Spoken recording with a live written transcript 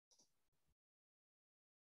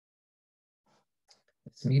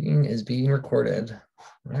This meeting is being recorded.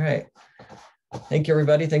 All right. Thank you,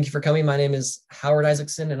 everybody. Thank you for coming. My name is Howard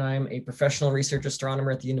Isaacson, and I'm a professional research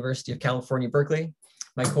astronomer at the University of California, Berkeley.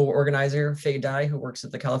 My co-organizer, Faye Dye, who works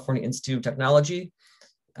at the California Institute of Technology,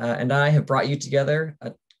 and I have brought you together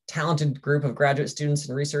a talented group of graduate students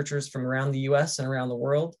and researchers from around the US and around the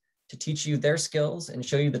world to teach you their skills and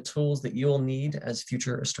show you the tools that you will need as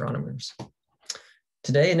future astronomers.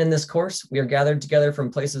 Today and in this course, we are gathered together from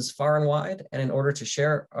places far and wide, and in order to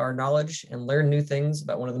share our knowledge and learn new things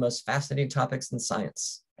about one of the most fascinating topics in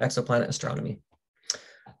science, exoplanet astronomy.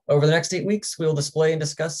 Over the next 8 weeks, we will display and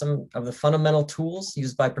discuss some of the fundamental tools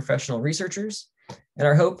used by professional researchers. And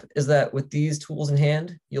our hope is that with these tools in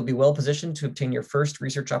hand, you'll be well positioned to obtain your first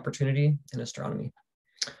research opportunity in astronomy.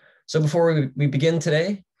 So before we begin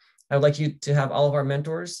today, I would like you to have all of our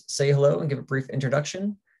mentors say hello and give a brief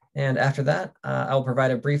introduction. And after that, I'll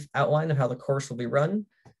provide a brief outline of how the course will be run,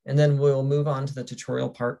 and then we'll move on to the tutorial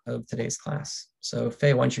part of today's class. So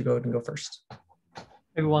Faye, why don't you go ahead and go first?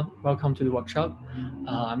 Hey everyone, welcome to the workshop.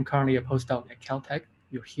 I'm currently a postdoc at Caltech.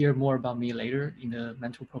 You'll hear more about me later in the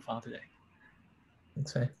mentor profile today.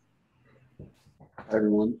 Thanks, Faye. Hi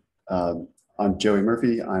everyone, I'm Joey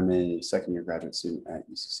Murphy. I'm a second-year graduate student at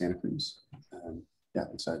UC Santa Cruz. Yeah,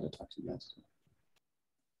 excited to talk to you guys.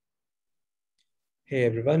 Hey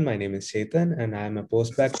everyone, my name is Chetan and I'm a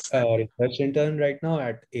postbac research intern right now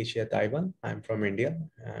at Asia Taiwan. I'm from India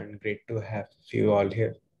and great to have you all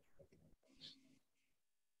here.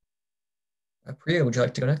 Priya, would you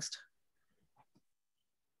like to go next?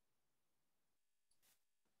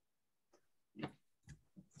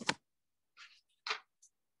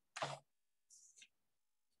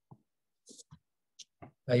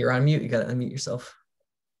 You're on mute, you gotta unmute yourself.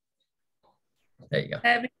 There you go. Hi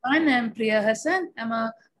everyone, I'm Priya Hassan. I'm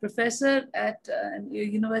a professor at a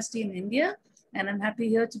university in India, and I'm happy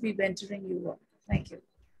here to be mentoring you all. Thank you.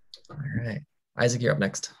 All right. Isaac, you're up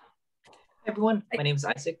next. Hi everyone, my name is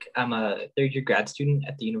Isaac. I'm a third-year grad student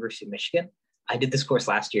at the University of Michigan. I did this course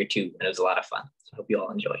last year too, and it was a lot of fun. So I hope you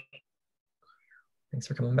all enjoy. Thanks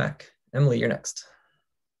for coming back. Emily, you're next.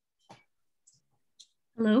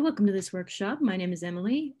 Hello, welcome to this workshop. My name is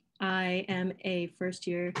Emily. I am a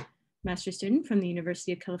first-year master's student from the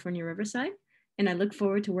University of California, Riverside, and I look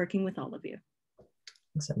forward to working with all of you.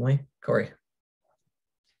 Thanks, Emily. Corey.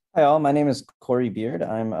 Hi all, my name is Corey Beard.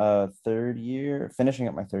 I'm a third year, finishing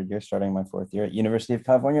up my third year, starting my fourth year at University of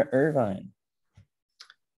California, Irvine.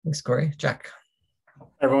 Thanks, Corey. Jack. Hi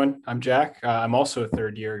everyone, I'm Jack. I'm also a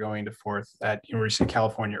third year going to fourth at University of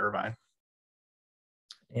California, Irvine.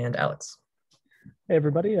 And Alex. Hey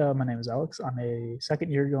everybody, my name is Alex. I'm a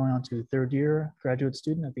second year going on to third year graduate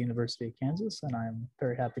student at the University of Kansas, and I'm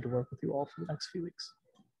very happy to work with you all for the next few weeks.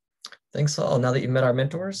 Thanks all. Now that you've met our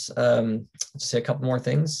mentors, just say a couple more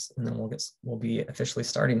things and then we'll be officially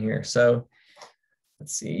starting here. So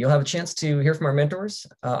let's see, you'll have a chance to hear from our mentors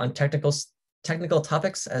on technical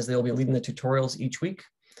topics as they'll be leading the tutorials each week.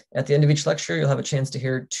 At the end of each lecture, you'll have a chance to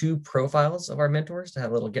hear 2 profiles of our mentors to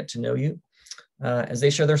have a little get to know you. As they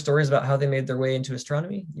share their stories about how they made their way into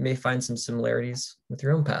astronomy, you may find some similarities with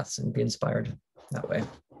your own paths and be inspired that way.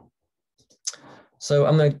 So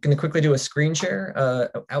I'm going to quickly do a screen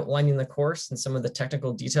share outlining the course and some of the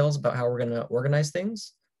technical details about how we're going to organize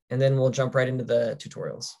things, and then we'll jump right into the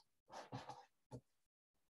tutorials.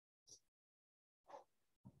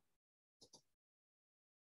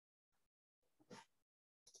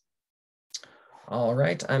 All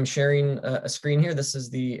right, I'm sharing a screen here. This is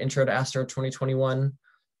the Intro to Astro 2021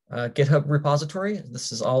 GitHub repository.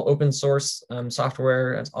 This is all open source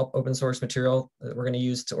software, it's all open source material that we're going to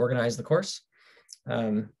use to organize the course.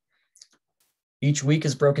 Each week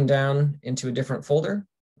is broken down into a different folder.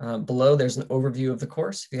 Below, there's an overview of the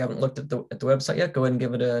course. If you haven't looked at the website yet, go ahead and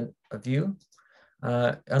give it a view.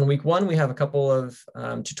 On week 1, we have a couple of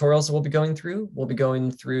tutorials that we'll be going through. We'll be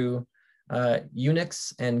going through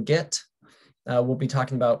Unix and Git. We'll be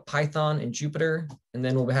talking about Python and Jupyter, and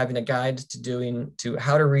then we'll be having a guide to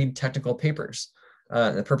how to read technical papers.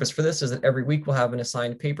 The purpose for this is that every week we'll have an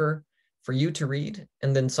assigned paper for you to read,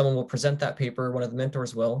 and then someone will present that paper, one of the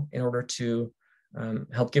mentors will, in order to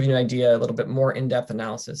help give you an idea, a little bit more in-depth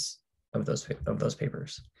analysis of those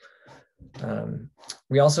papers.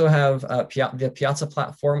 We also have the Piazza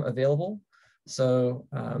platform available. So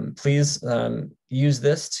please use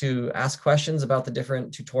this to ask questions about the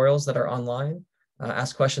different tutorials that are online,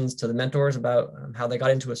 ask questions to the mentors about how they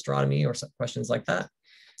got into astronomy or questions like that.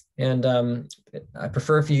 And I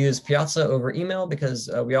prefer if you use Piazza over email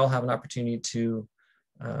because we all have an opportunity to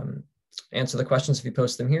answer the questions if you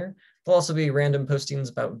post them here. There'll also be random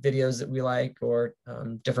postings about videos that we like or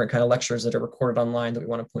different kind of lectures that are recorded online that we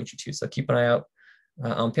want to point you to. So keep an eye out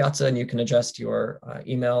on Piazza, and you can adjust your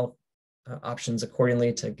email options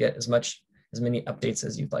accordingly to get as many updates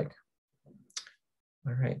as you'd like.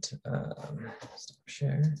 All right, stop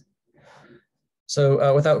share.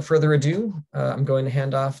 So without further ado, I'm going to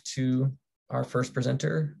hand off to our first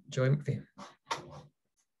presenter, Joey Murphy.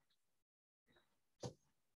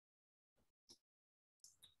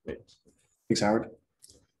 Great. Thanks, Howard.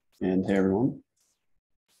 And hey, everyone.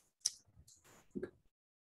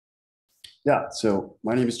 Yeah, so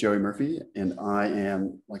my name is Joey Murphy, and I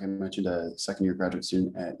am, like I mentioned, a second-year graduate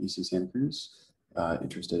student at UC Santa Cruz,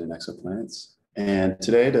 interested in exoplanets. And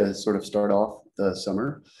today, to sort of start off the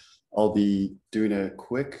summer, I'll be doing a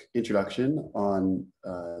quick introduction on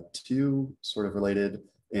two sort of related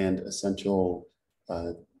and essential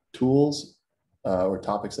tools or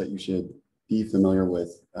topics that you should be familiar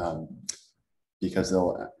with because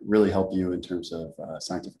they'll really help you in terms of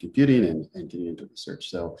scientific computing and getting into research.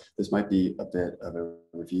 So this might be a bit of a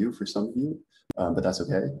review for some of you, but that's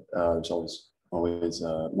okay. There's always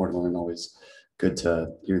more to learn, always good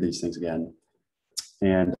to hear these things again.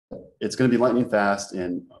 And it's going to be lightning fast,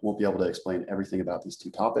 and I won't be able to explain everything about these two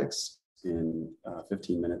topics in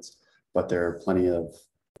 15 minutes, but there are plenty of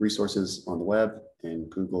resources on the web, and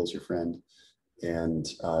Google is your friend. And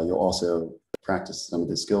you'll also practice some of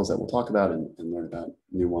the skills that we'll talk about and learn about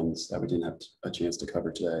new ones that we didn't have a chance to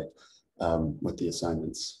cover today with the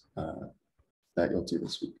assignments that you'll do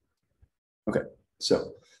this week. Okay,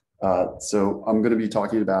 so I'm going to be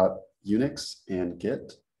talking about Unix and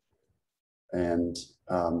Git. And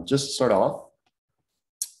just to start off,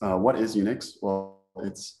 what is Unix? Well,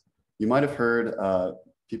 you might have heard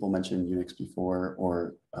people mention Unix before,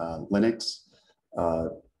 or Linux.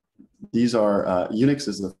 Unix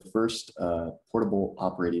is the first portable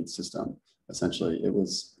operating system, essentially. It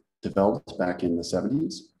was developed back in the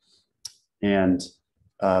 70s. And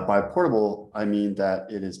by portable, I mean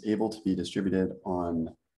that it is able to be distributed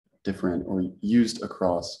on different or used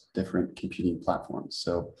across different computing platforms.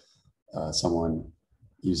 So someone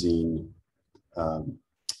using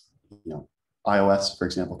iOS, for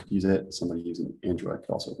example, could use it. Somebody using Android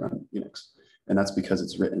could also run Unix. And that's because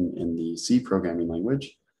it's written in the C programming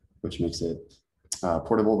language, which makes it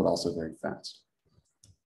portable, but also very fast.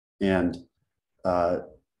 And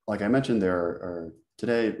like I mentioned, there are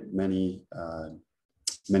today many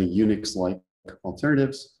Unix-like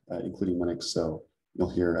alternatives, including Linux. So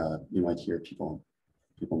you might hear people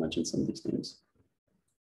mention some of these names.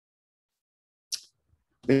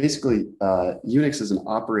 Basically, Unix is an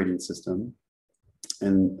operating system,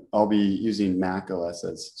 and I'll be using Mac OS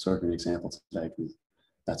as sort of an example today because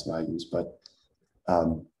that's what I use. But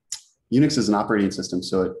Unix is an operating system,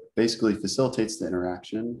 so it basically facilitates the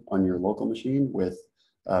interaction on your local machine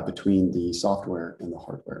between the software and the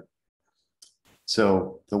hardware.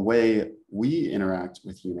 So the way we interact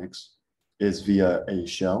with Unix is via a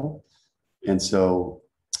shell. And so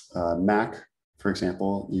Mac, for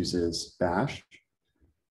example, uses Bash,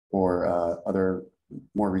 or other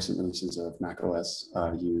more recent releases of Mac OS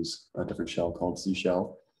use a different shell called Z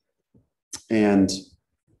shell. And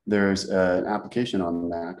there's an application on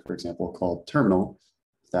Mac, for example, called Terminal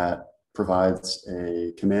that provides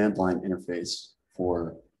a command line interface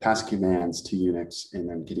for passing commands to Unix and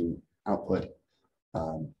then getting output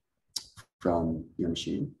from your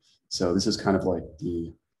machine. So this is kind of like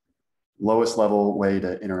the lowest level way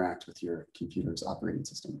to interact with your computer's operating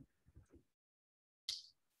system.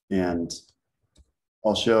 And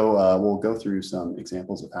we'll go through some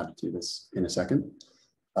examples of how to do this in a second.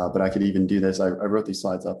 But I could even do this. I wrote these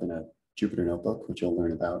slides up in a Jupyter notebook, which you'll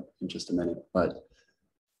learn about in just a minute. But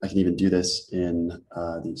I can even do this in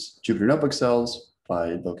these Jupyter notebook cells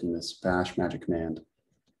by invoking this bash magic command.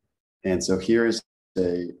 And so here is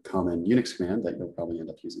a common Unix command that you'll probably end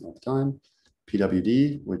up using all the time,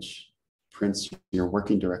 pwd, which prints your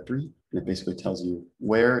working directory. And it basically tells you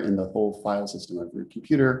where in the whole file system of your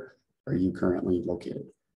computer are you currently located.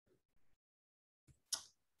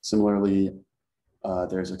 Similarly,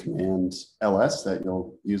 there's a command ls that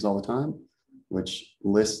you'll use all the time, which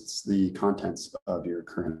lists the contents of your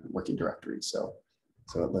current working directory. So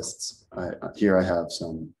it lists, here I have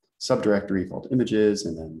some subdirectory called images,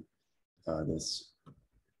 and then this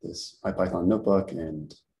IPython notebook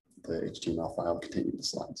and the HTML file containing the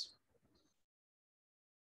slides.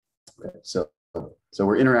 Okay, so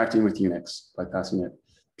we're interacting with Unix by passing it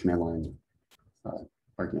command line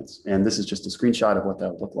arguments. And this is just a screenshot of what that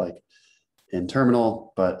would look like in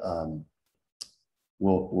terminal, but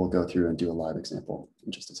we'll go through and do a live example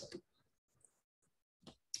in just a second.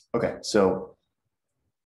 Okay, so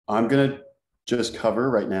I'm gonna just cover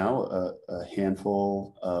right now a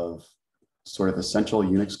handful of sort of essential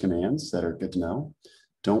Unix commands that are good to know.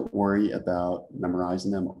 Don't worry about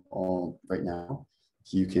memorizing them all right now.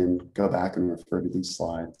 You can go back and refer to these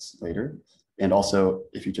slides later. And also,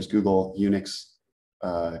 if you just Google Unix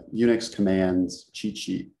commands cheat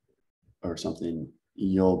sheet or something,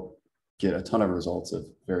 you'll get a ton of results of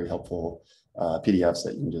very helpful PDFs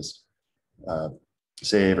that you can just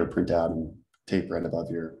save or print out and tape right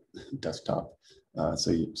above your desktop,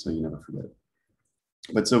 so you never forget.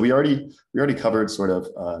 But so we already covered sort of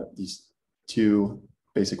these two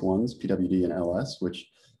basic ones, PWD and LS, which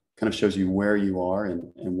kind of shows you where you are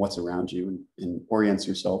and what's around you, and orients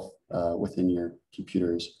yourself within your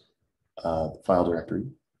computer's file directory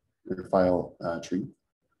or file tree.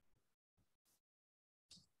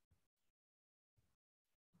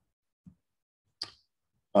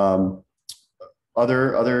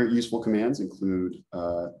 Other useful commands include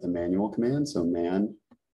the manual command. So man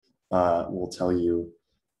will tell you,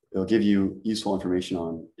 it'll give you useful information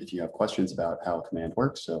on if you have questions about how a command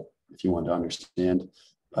works. So if you want to understand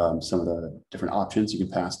some of the different options you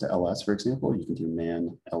can pass to ls, for example, you can do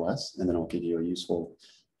man ls, and then it'll give you a useful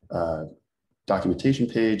documentation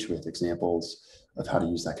page with examples of how to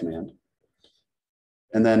use that command.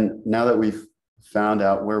 And then now that we've found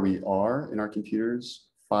out where we are in our computer's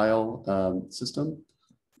file system,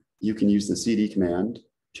 you can use the cd command,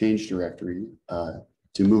 change directory,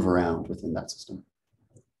 to move around within that system.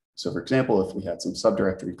 So for example, if we had some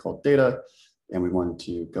subdirectory called data, and we wanted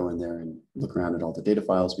to go in there and look around at all the data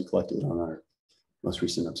files we collected on our most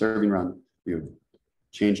recent observing run, we would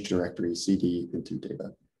change directory cd into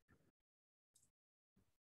data.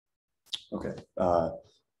 Okay.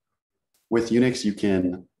 With Unix, you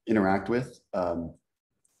can interact with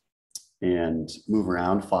and move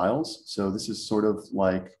around files. So this is sort of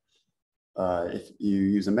like if you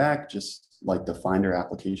use a Mac, just like the Finder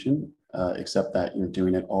application, except that you're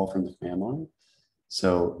doing it all from the command line.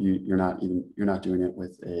 So you're not doing it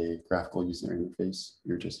with a graphical user interface.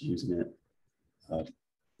 You're just using it,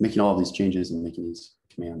 making all of these changes and making these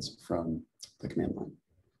commands from the command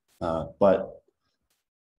line. But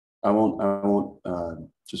I won't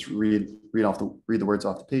just read the words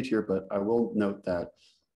off the page here, but I will note that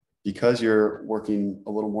because you're working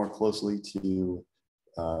a little more closely to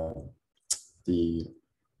the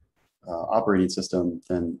operating system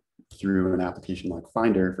than through an application like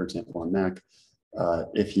Finder, for example, on Mac,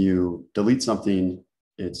 if you delete something,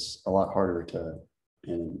 it's a lot harder to,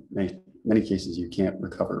 in many cases, you can't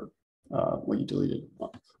recover what you deleted.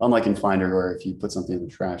 Unlike in Finder, where if you put something in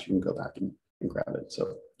the trash, you can go back and grab it.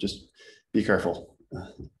 So just be careful.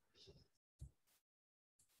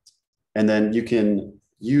 And then you can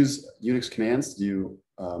use Unix commands to do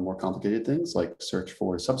more complicated things like search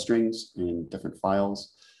for substrings in different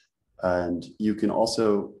files. And you can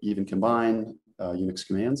also even combine Unix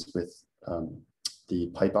commands with the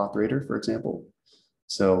pipe operator, for example.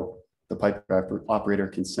 So the pipe operator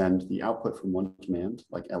can send the output from one command,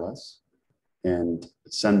 like ls, and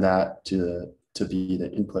send that to be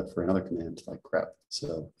the input for another command, like grep.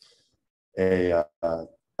 So a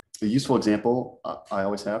useful example I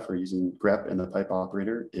always have for using grep and the pipe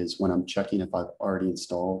operator is when I'm checking if I've already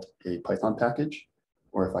installed a Python package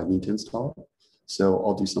or if I need to install it. So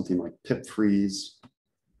I'll do something like pip freeze,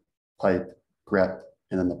 pipe, grep,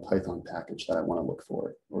 and then the Python package that I want to look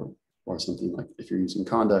for, or something like if you're using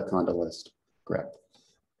conda list, grep.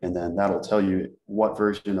 And then that'll tell you what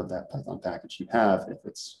version of that Python package you have if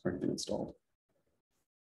it's already been installed.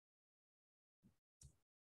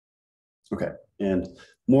 Okay, and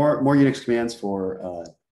more Unix commands for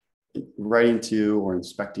writing to or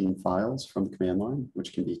inspecting files from the command line,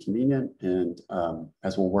 which can be convenient. And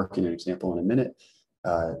as we'll work in an example in a minute,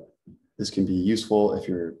 this can be useful if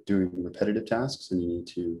you're doing repetitive tasks and you need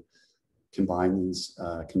to combine these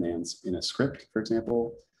commands in a script, for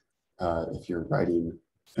example, if you're writing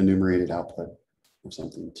enumerated output or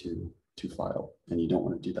something to file, and you don't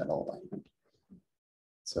want to do that all by hand.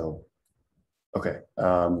 So, okay,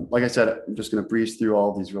 like I said, I'm just going to breeze through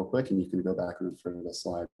all of these real quick, and you can go back and refer to the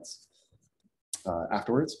slides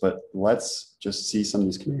afterwards, but let's just see some of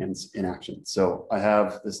these commands in action. So I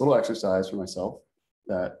have this little exercise for myself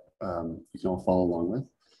that you can all follow along with.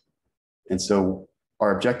 And so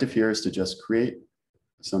our objective here is to just create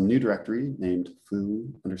some new directory named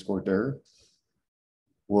foo_dir.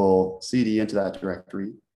 We'll cd into that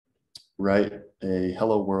directory, write a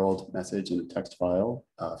hello world message in a text file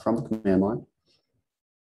from the command line,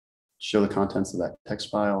 show the contents of that text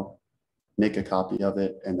file, make a copy of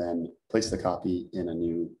it, and then place the copy in a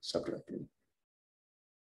new subdirectory.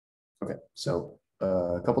 Okay, so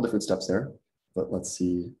a couple different steps there, but let's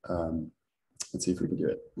see if we can do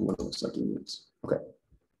it, what it looks like in Unix. Okay,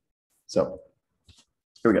 So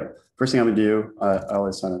here we go. First thing I'm gonna do, I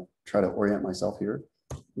always kind of try to orient myself here.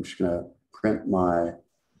 I'm just gonna print my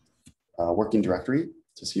working directory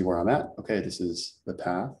to see where I'm at. Okay, this is the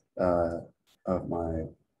path of my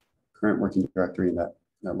current working directory, and that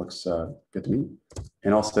looks good to me.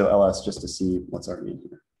 And also ls just to see what's already in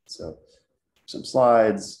here. So some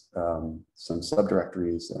slides, some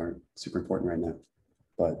subdirectories that aren't super important right now,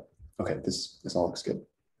 but okay, this all looks good.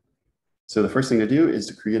 So the first thing to do is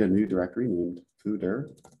to create a new directory named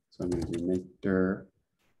foodir. So I'm going to do make dir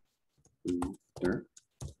foodir.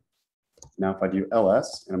 Now if I do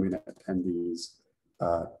ls, and I'm going to append these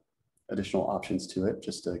additional options to it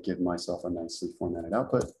just to give myself a nicely formatted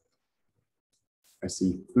output, I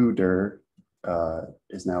see foodir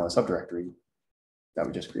is now a subdirectory that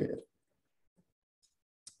we just created.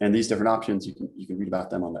 And these different options, you can read about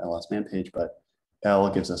them on the ls man page, but L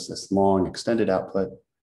gives us this long extended output.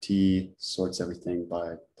 T sorts everything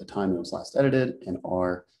by the time it was last edited, and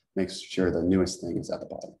R makes sure the newest thing is at the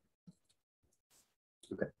bottom.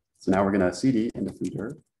 Okay, so now we're going to cd into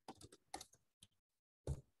foodir.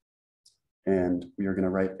 And we are going to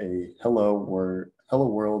write a hello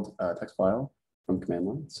world text file from command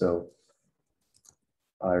line. So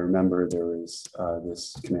I remember there was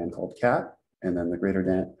this command called cat, and then the greater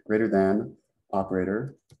than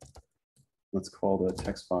operator. Let's call the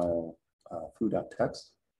text file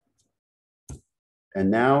foo.text. And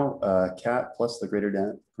now cat plus the greater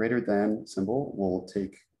than symbol will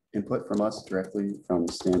take input from us directly from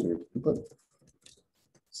standard input.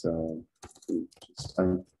 So just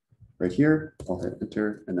type right here, I'll hit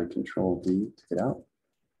enter and then Control D to get out.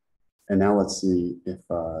 And now let's see if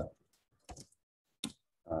that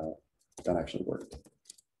actually worked.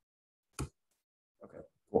 Okay,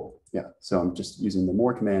 cool. Yeah, so I'm just using the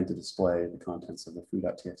more command to display the contents of the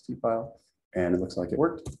foo.txt file, and it looks like it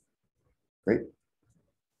worked. Great.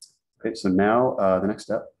 Okay, so now the next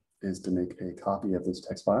step is to make a copy of this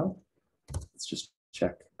text file. Let's just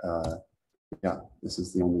check. Yeah, this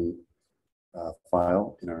is the only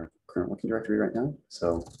file in our current working directory right now.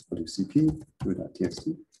 So we'll do cp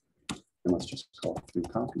foo.txt, and let's just call it foo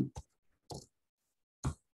copy.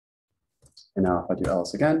 And now if I do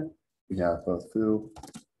ls again, we have both foo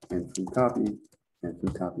and foo copy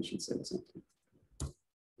should say the same thing.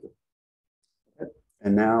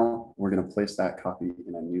 And now we're going to place that copy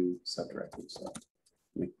in a new subdirectory. So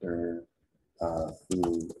make dir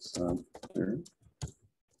foo subdir,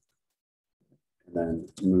 and then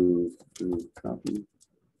move foo copy.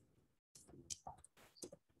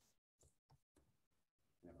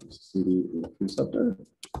 CD in the foo subdir.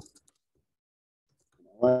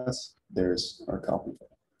 Unless there's our copy.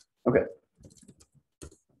 Okay.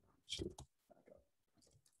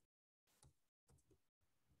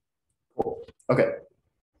 Cool. Okay.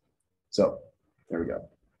 So there we go.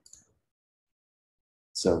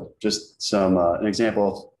 So just some an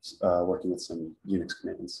example of working with some Unix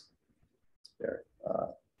commands there.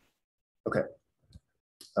 Okay.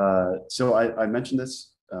 So I mentioned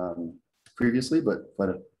this previously, but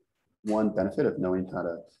one benefit of knowing how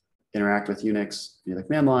to interact with Unix via the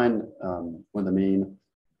command line, one of the main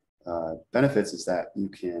benefits is that you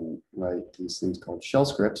can write these things called shell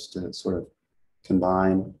scripts to sort of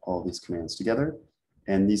combine all these commands together.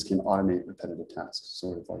 And these can automate repetitive tasks,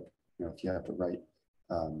 sort of like, you know, if you have to write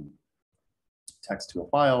text to a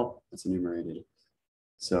file that's enumerated.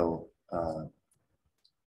 So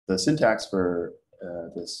the syntax for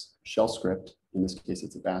this shell script, in this case,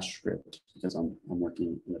 it's a bash script because I'm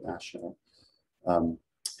working in the bash shell,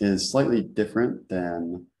 is slightly different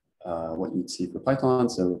than what you'd see for Python.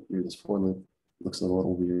 So this for loop looks a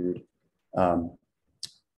little weird,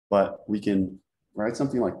 but we can write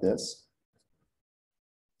something like this.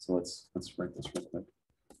 So let's write this real quick.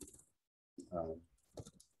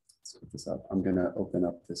 Let's put this up. I'm going to open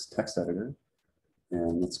up this text editor,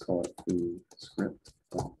 and let's call it foo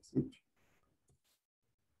script.sh.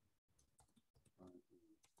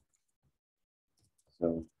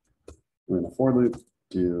 So we're in a for loop,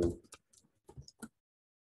 do,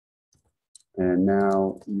 and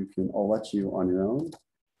now I'll let you on your own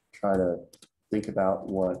try to think about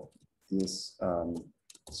what this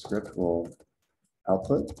script will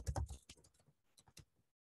output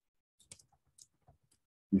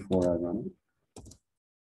before I run it.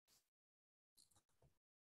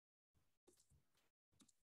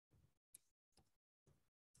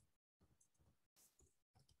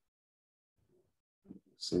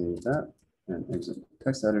 Save that and exit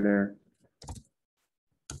text editor.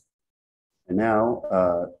 And now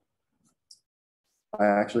I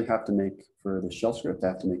actually have to make, for the shell script, I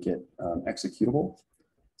have to make it executable.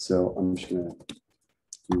 So I'm just going to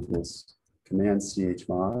do this command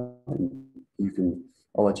chmod And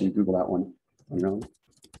I'll let you Google that one on your own.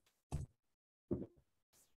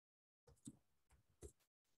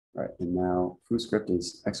 All right, and now FooScript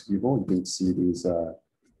is executable. You can see these,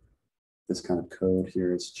 this kind of code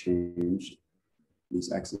here is changed.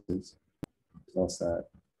 These X's tell us that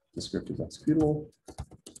the script is executable.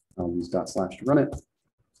 I'll use / to run it,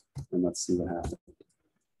 and let's see what happened.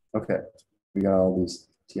 Okay, we got all these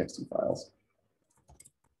TXT files.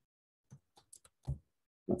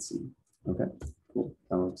 Let's see. Okay, cool.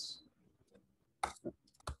 That looks.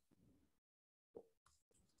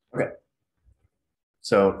 Okay.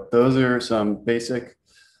 So those are some basic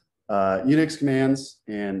Unix commands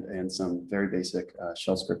and some very basic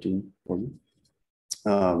shell scripting for you.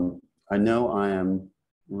 I know I am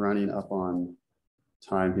running up on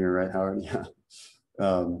time here, right, Howard? Yeah.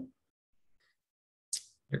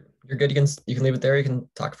 You're good. You can leave it there. You can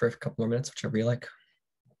talk for a couple more minutes, whichever you like.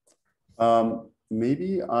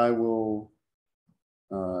 Maybe I will,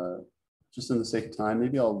 just in the sake of time,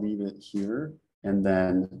 maybe I'll leave it here, and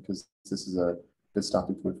then because this is a good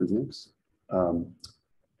stopping point for Unix,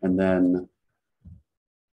 and then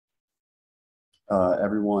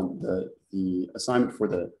everyone, the assignment for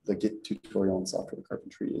the Git tutorial on software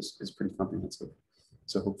carpentry is pretty comprehensive.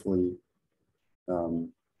 So hopefully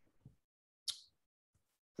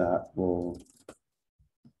that will.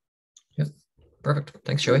 Yep. Perfect.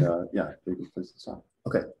 Thanks, Joey. Yeah, very good place to stop.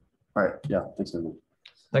 Okay. All right. Yeah. Thanks, everyone.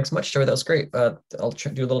 Thanks so much, Joey. That was great. I'll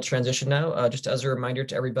do a little transition now. Just as a reminder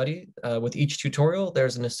to everybody, with each tutorial,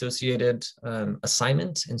 there's an associated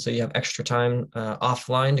assignment. And so you have extra time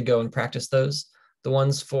offline to go and practice those. The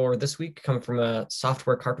ones for this week come from a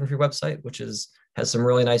software carpentry website, which has some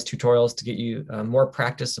really nice tutorials to get you more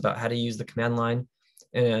practice about how to use the command line,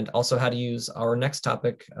 and also how to use our next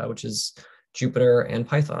topic, which is Jupyter and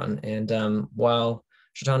Python. And while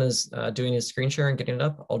Shaitan is doing his screen share and getting it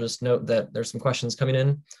up, I'll just note that there's some questions coming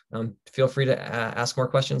in. Feel free to ask more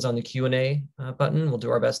questions on the Q&A button. We'll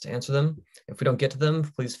do our best to answer them. If we don't get to them,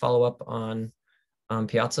 please follow up on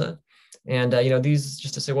Piazza. And these,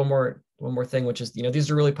 just to say one more thing, which is,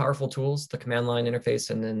 these are really powerful tools, the command line interface,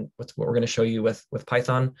 and then with what we're going to show you with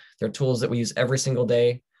Python. They're tools that we use every single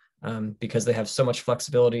day because they have so much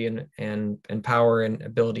flexibility and power and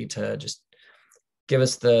ability to just give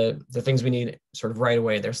us the things we need sort of right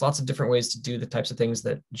away. There's lots of different ways to do the types of things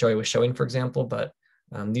that Joey was showing, for example, but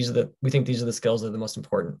we think these are the skills that are the most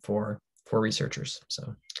important for researchers.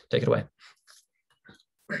 So take it away.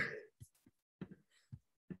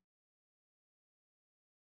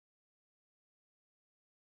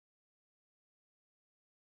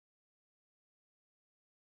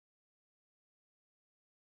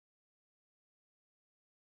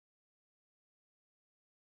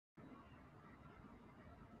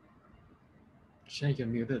 Jake, you're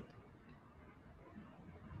muted.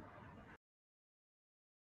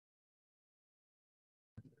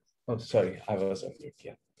 Oh, sorry, I was on mute.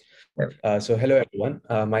 Yeah. So hello, everyone.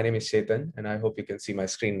 My name is Chetan, and I hope you can see my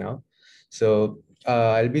screen now. So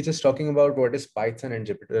I'll be just talking about what is Python and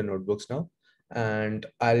Jupyter notebooks now. And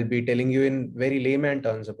I'll be telling you in very layman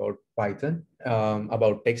terms about Python,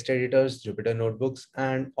 about text editors, Jupyter notebooks,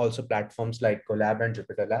 and also platforms like Colab and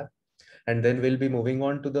Jupyter Lab. And then we'll be moving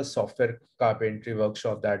on to the software carpentry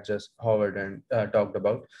workshop that just Howard and talked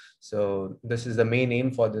about. So this is the main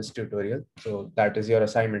aim for this tutorial. So that is your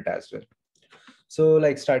assignment as well. So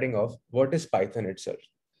like starting off, what is Python itself?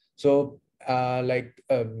 So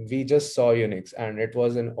we just saw Unix, and it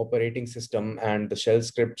was an operating system, and the shell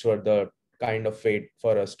scripts were the kind of way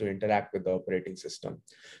for us to interact with the operating system.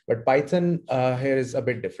 But Python here is a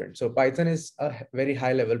bit different. So Python is a very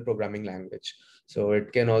high level programming language. So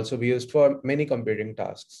it can also be used for many computing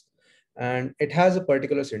tasks. And it has a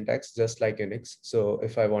particular syntax, just like Unix. So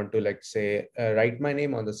if I want to say, write my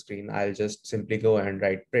name on the screen, I'll just simply go and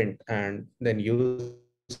write print and then use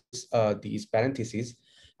these parentheses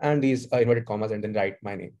and these inverted commas and then write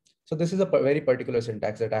my name. So this is a very particular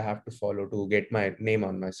syntax that I have to follow to get my name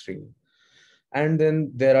on my screen. And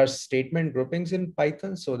then there are statement groupings in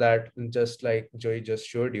Python, so that just like Joey just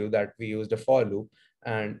showed you that we used a for loop,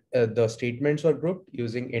 and the statements were grouped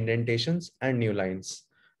using indentations and new lines.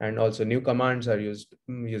 And also new commands are used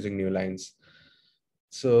using new lines.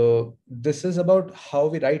 So this is about how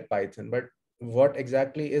we write Python, but what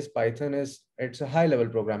exactly is Python is it's a high level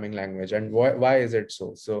programming language. And why is it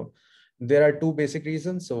so? So there are two basic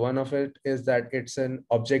reasons. So one of it is that it's an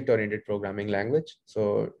object-oriented programming language.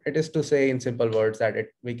 So it is to say in simple words that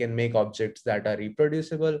we can make objects that are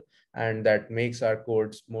reproducible and that makes our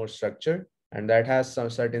codes more structured. And that has some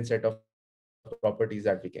certain set of properties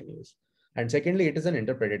that we can use. And secondly, it is an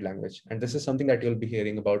interpreted language. And this is something that you'll be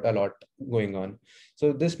hearing about a lot going on.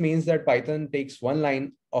 So this means that Python takes one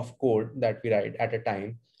line of code that we write at a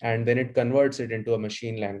time, and then it converts it into a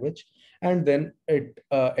machine language. And then it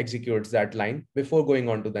executes that line before going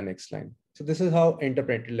on to the next line. So this is how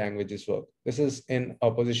interpreted languages work. This is in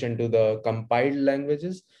opposition to the compiled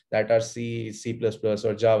languages that are C, C++,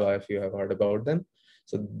 or Java, if you have heard about them.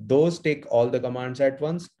 So those take all the commands at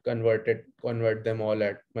once, convert them all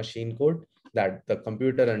at machine code that the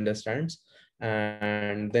computer understands,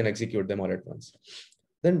 and then execute them all at once.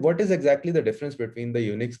 Then what is exactly the difference between the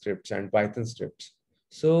Unix scripts and Python scripts?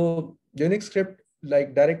 So Unix script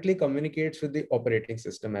like directly communicates with the operating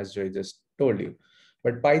system, as Joy just told you.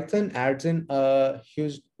 But Python adds in a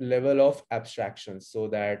huge level of abstraction so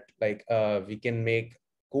that we can make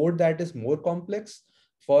code that is more complex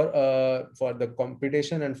for the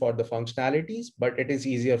computation and for the functionalities, but it is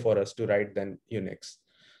easier for us to write than Unix.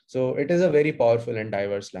 So it is a very powerful and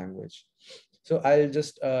diverse language. So I'll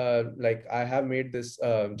just I have made this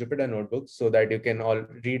Jupyter notebook so that you can all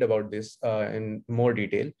read about this in more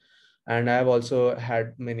detail. And I have also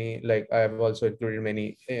had many, I have also included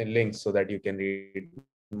many links so that you can read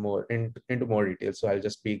more into more detail. So I'll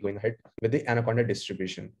just be going ahead with the Anaconda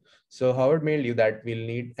distribution. So Howard mailed you that we'll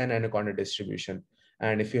need an Anaconda distribution.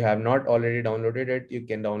 And if you have not already downloaded it, you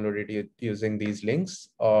can download it using these links,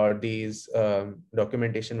 or these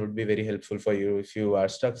documentation would be very helpful for you if you are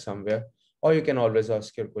stuck somewhere, or you can always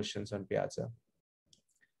ask your questions on Piazza.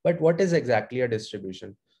 But what is exactly a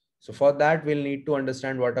distribution? So for that, we'll need to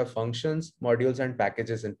understand what are functions, modules, and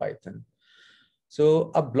packages in Python.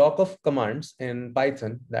 So a block of commands in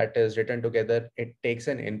Python that is written together, it takes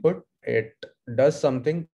an input, it does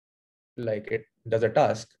something, like it does a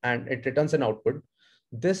task, and it returns an output.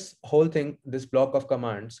 This whole thing, this block of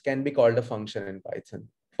commands can be called a function in Python.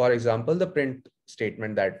 For example, the print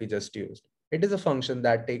statement that we just used. It is a function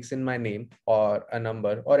that takes in my name or a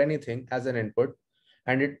number or anything as an input,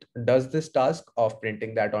 and it does this task of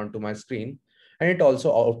printing that onto my screen. And it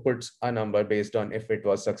also outputs a number based on if it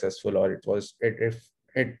was successful or if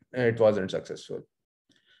it wasn't successful.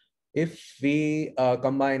 If we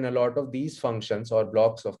combine a lot of these functions or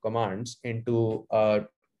blocks of commands into a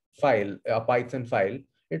Python file,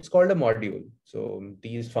 it's called a module. So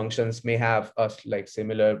these functions may have a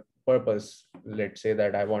similar purpose. Let's say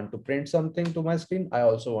that I want to print something to my screen. I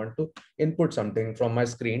also want to input something from my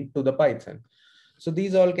screen to the Python. So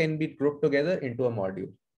these all can be grouped together into a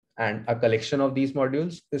module, and a collection of these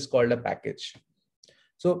modules is called a package.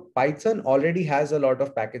 So Python already has a lot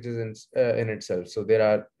of packages in itself. So there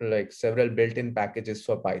are several built-in packages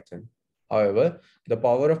for Python. However, the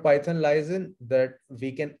power of Python lies in that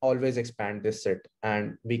we can always expand this set,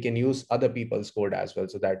 and we can use other people's code as well.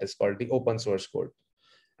 So that is called the open source code.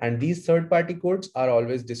 And these third-party codes are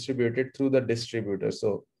always distributed through the distributor.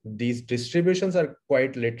 So these distributions are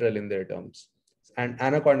quite literal in their terms. And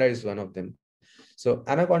Anaconda is one of them. So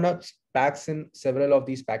Anaconda packs in several of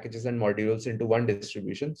these packages and modules into one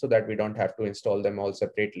distribution so that we don't have to install them all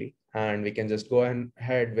separately. And we can just go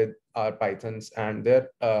ahead with our Pythons and we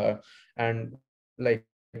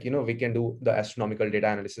can do the astronomical data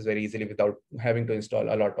analysis very easily without having to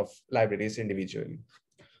install a lot of libraries individually.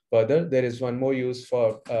 Further, there is one more use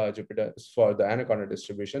for Jupyter for the Anaconda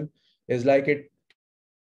distribution, is it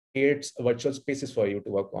creates virtual spaces for you to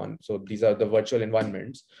work on. So these are the virtual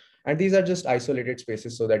environments. And these are just isolated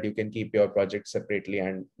spaces so that you can keep your project separately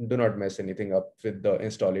and do not mess anything up with the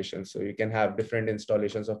installation. So you can have different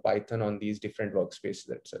installations of Python on these different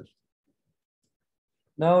workspaces itself.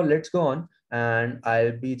 Now let's go on, and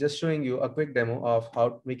I'll be just showing you a quick demo of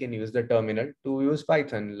how we can use the terminal to use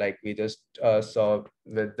Python like we just saw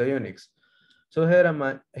with the Unix. So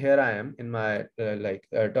here I am in my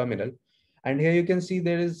terminal, and here you can see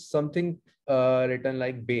there is something written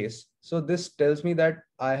like base. So this tells me that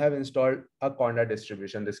I have installed a Conda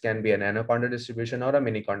distribution. This can be an Anaconda distribution or a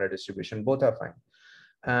mini Conda distribution, both are fine.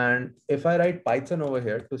 And if I write Python over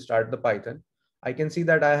here to start the Python, I can see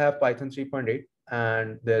that I have Python 3.8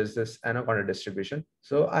 and there's this Anaconda distribution.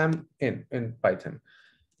 So I'm in Python.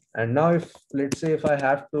 And now let's say if I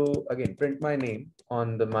have to again print my name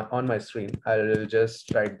on my screen, I'll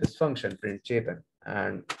just write this function print Chetan,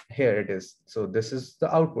 and here it is. So this is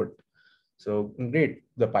the output. So great,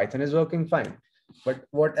 the Python is working fine. But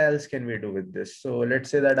what else can we do with this? So let's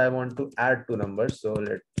say that I want to add two numbers. So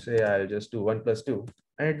let's say I'll just do 1 + 2,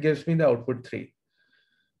 and it gives me the output 3.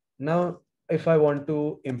 Now, if I want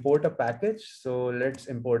to import a package, so let's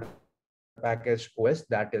import a package OS,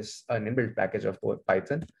 that is an inbuilt package of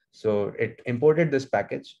Python. So it imported this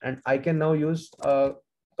package, and I can now use a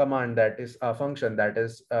command that is a function that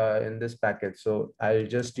is in this package. So I'll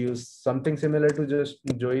just use something similar to just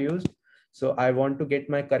Joey used. So I want to get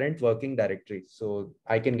my current working directory. So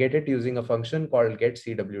I can get it using a function called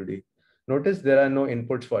getCwd. Notice there are no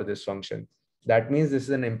inputs for this function. That means this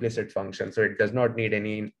is an implicit function. So it does not need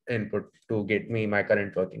any input to get me my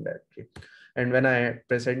current working directory. And when I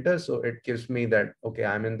press enter, so it gives me that, okay,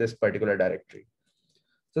 I'm in this particular directory.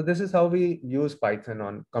 So this is how we use Python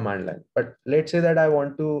on command line. But let's say that I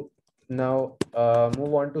want to now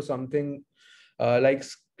move on to something like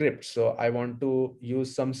scripts. So I want to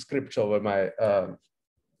use some scripts over my,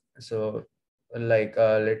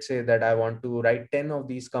 let's say that I want to write 10 of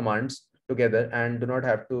these commands together and do not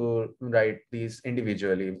have to write these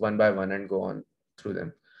individually one by one and go on through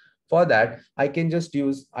them. For that, I can just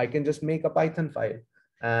make a Python file.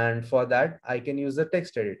 And for that, I can use the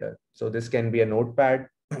text editor. So this can be a notepad,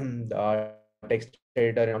 text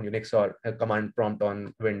editor on Unix, or a command prompt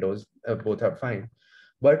on Windows. Both are fine.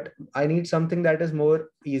 But I need something that is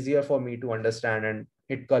more easier for me to understand, and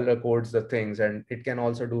it color codes the things, and it can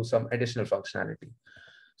also do some additional functionality.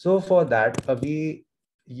 So for that, we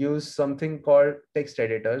use something called text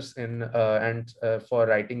editors for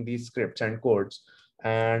writing these scripts and codes.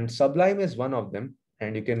 And Sublime is one of them,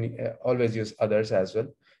 and you can always use others as well.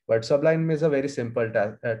 But Sublime is a very simple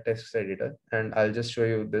text editor, and I'll just show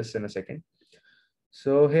you this in a second.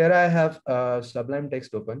 So here I have Sublime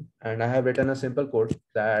text open, and I have written a simple code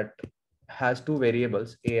that has two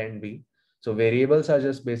variables, A and B. So variables are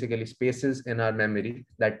just basically spaces in our memory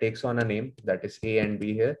that takes on a name, that is A and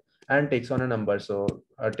B here, and takes on a number. So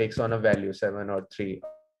takes on a value 7 or 3,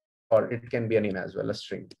 or it can be a name as well, a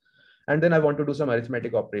string. And then I want to do some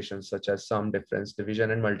arithmetic operations such as sum, difference,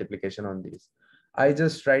 division, and multiplication on these. I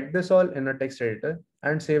just write this all in a text editor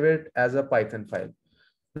and save it as a Python file.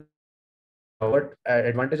 What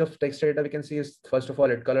advantage of text editor we can see is, first of all,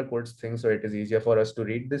 it color codes things, so it is easier for us to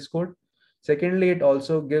read this code. Secondly, it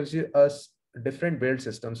also gives us different build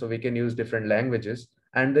systems, so we can use different languages,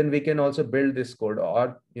 and then we can also build this code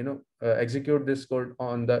or execute this code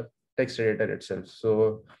on the text editor itself.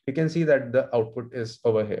 So you can see that the output is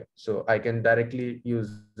over here. So I can directly use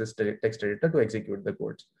this text editor to execute the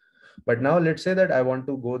codes. But now let's say that I want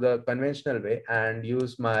to go the conventional way and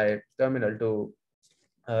use my terminal to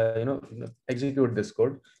execute this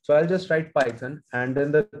code. So I'll just write Python and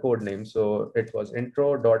then the code name. So it was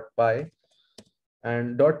intro.py,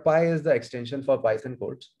 and .py is the extension for Python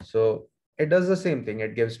codes. So it does the same thing.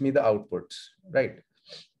 It gives me the outputs, right?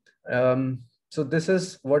 So this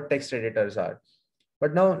is what text editors are.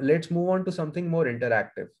 But now let's move on to something more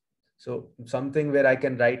interactive. So something where I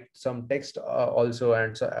can write some text also,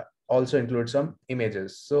 and also include some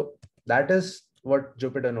images. So that is what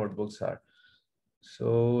Jupyter notebooks are.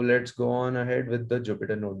 So let's go on ahead with the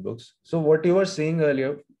Jupyter notebooks. So what you were seeing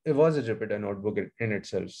earlier, it was a Jupyter notebook in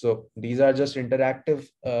itself. So these are just interactive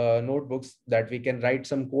notebooks that we can write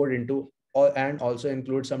some code into, and also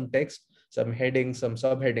include some text, some headings, some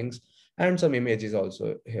subheadings, and some images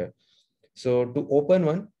also here. So to open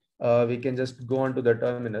one, we can just go onto the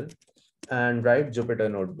terminal and write Jupyter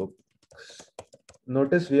notebook.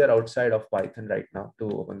 Notice we are outside of Python right now to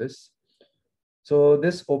open this. So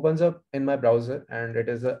this opens up in my browser, and it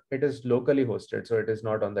is locally hosted, so it is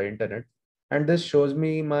not on the internet. And this shows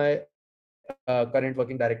me my current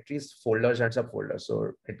working directories, folders, and subfolders.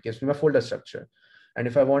 So it gives me my folder structure. And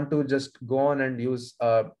if I want to just go on and use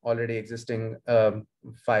already existing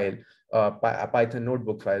file, a Python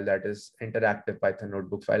notebook file, that is interactive Python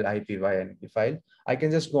notebook file, IPYNB file, I can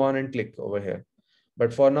just go on and click over here.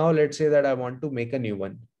 But for now, let's say that I want to make a new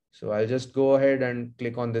one. So I'll just go ahead and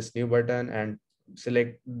click on this new button and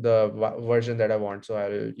select the version that I want. So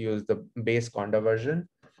I'll use the base Conda version.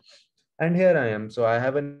 And here I am. So I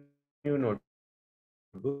have a new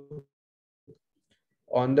notebook.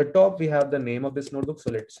 On the top, we have the name of this notebook.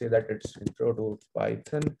 So let's say that it's intro to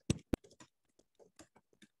Python.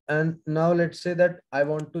 And now let's say that I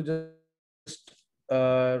want to just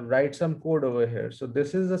write some code over here. So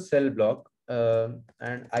this is a cell block.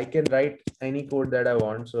 And I can write any code that I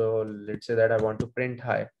want. So let's say that I want to print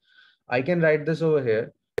hi. I can write this over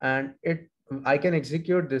here, and I can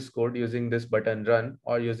execute this code using this button run,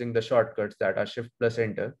 or using the shortcuts that are shift plus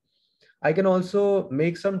enter. I can also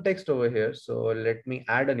make some text over here. So let me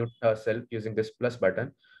add a new cell using this plus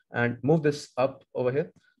button and move this up over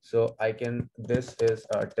here. So this is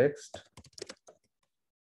a text.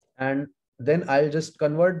 And then I'll just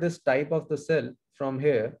convert this type of the cell from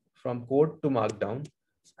here, from code to markdown,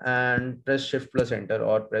 and press shift plus enter,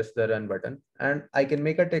 or press the run button. And I can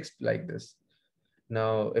make a text like this.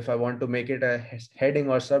 Now, if I want to make it a heading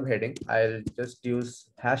or subheading, I'll just use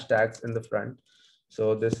hashtags in the front.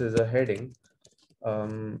 So this is a heading.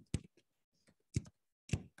 And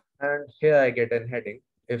here I get a heading.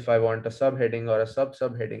 If I want a subheading or a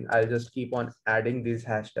subheading, I'll just keep on adding these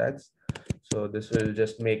hashtags. So this will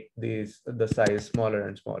just make the size smaller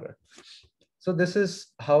and smaller. So this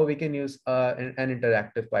is how we can use an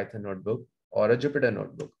interactive Python notebook or a Jupyter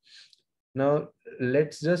notebook. Now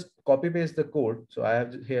let's just copy paste the code. So I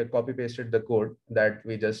have here copy pasted the code that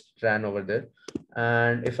we just ran over there.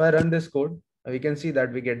 And if I run this code, we can see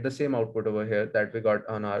that we get the same output over here that we got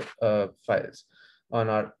on our files, on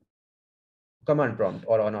our command prompt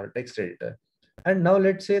or on our text editor. And now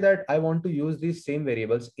let's say that I want to use these same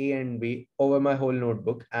variables A and B over my whole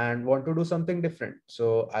notebook and want to do something different.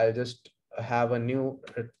 So I'll just have a new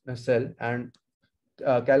cell and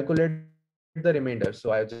calculate the remainder.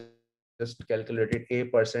 So I just calculated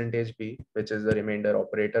A%B, which is the remainder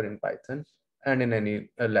operator in Python and in any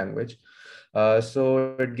language.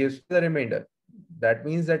 So it gives the remainder. That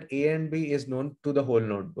means that A and B is known to the whole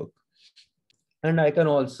notebook. And I can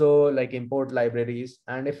also like import libraries.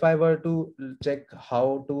 And if I were to check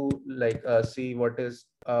how to like see what is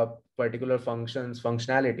a particular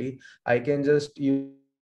functionality, I can just use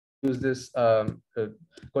this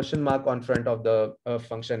question mark on front of the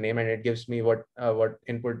function name, and it gives me what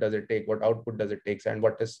input does it take, what output does it take, and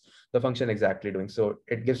what is the function exactly doing. So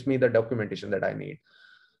it gives me the documentation that I need.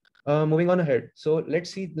 Moving on ahead. So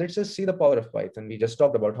let's just see the power of Python. We just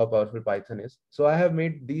talked about how powerful Python is. So I have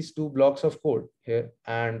made these 2 blocks of code here,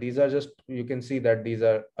 and these are just, you can see that these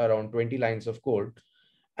are around 20 lines of code.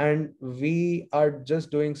 And we are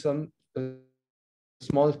just doing some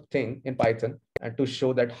small thing in Python and to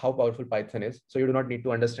show that how powerful Python is. So you do not need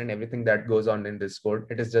to understand everything that goes on in this code.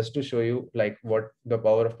 It is just to show you like what the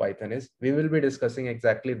power of Python is. We will be discussing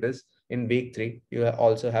exactly this in week 3. You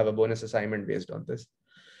also have a bonus assignment based on this.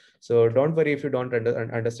 So don't worry if you don't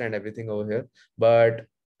understand everything over here. But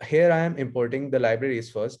here I am importing the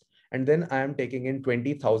libraries first, and then I am taking in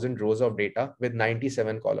 20,000 rows of data with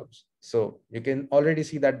 97 columns. So you can already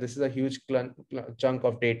see that this is a huge chunk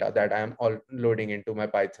of data that I am all loading into my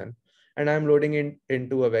Python. And I'm loading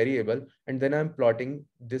into a variable, and then I'm plotting.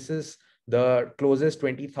 This is the closest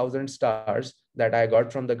 20,000 stars that I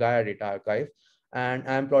got from the Gaia data archive. And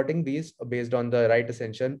I'm plotting these based on the right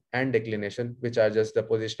ascension and declination, which are just the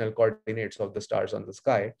positional coordinates of the stars on the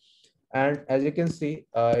sky. And as you can see,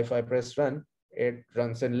 if I press run, it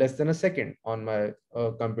runs in less than a second on my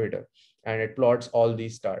computer, and it plots all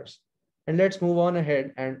these stars. And let's move on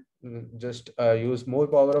ahead and just use more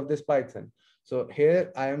power of this Python. So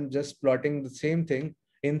here I am just plotting the same thing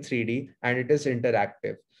in 3D, and it is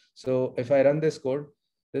interactive. So if I run this code,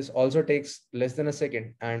 this also takes less than a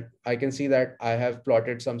second, and I can see that I have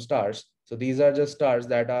plotted some stars. So these are just stars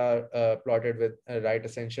that are plotted with a right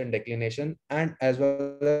ascension, declination, and as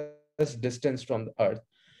well as distance from the Earth.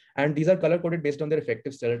 And these are color coded based on their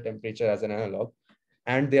effective stellar temperature as an analog,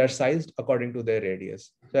 and they are sized according to their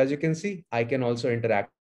radius. So as you can see, I can also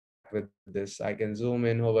interact with this. I can zoom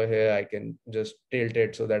in over here. I can just tilt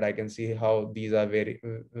it so that I can see how these are varying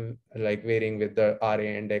with the RA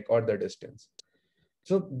index or the distance.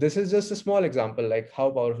 So this is just a small example, like how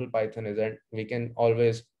powerful Python is, and we can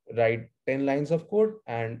always write 10 lines of code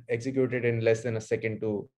and execute it in less than a second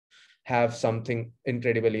to have something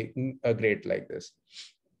incredibly great like this.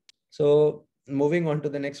 So moving on to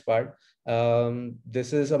the next part,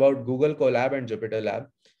 this is about Google Colab and Jupyter Lab.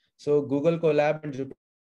 So Google Colab and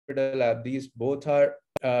Jupyter Lab, these both are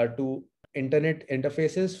two internet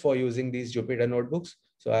interfaces for using these Jupyter notebooks.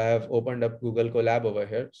 So I have opened up Google Colab over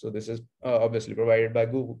here. So this is obviously provided by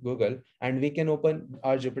Google, and we can open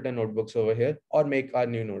our Jupyter notebooks over here or make our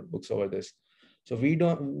new notebooks over this. So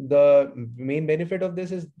the main benefit of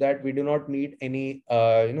this is that we do not need any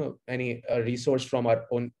resource from our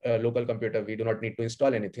own local computer. We do not need to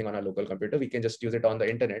install anything on our local computer. We can just use it on the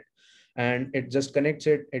internet, and it just connects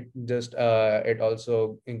it. It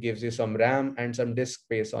also gives you some RAM and some disk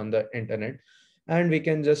space on the internet, and we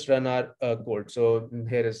can just run our code. So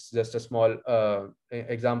here is just a small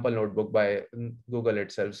example notebook by Google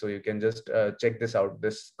itself. So you can just check this out.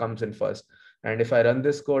 This comes in first. And if I run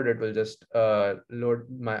this code, it will just load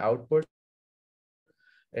my output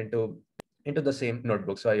into the same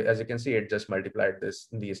notebook. So as you can see, it just multiplied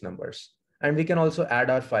these numbers. And we can also add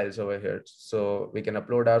our files over here. So we can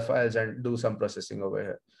upload our files and do some processing over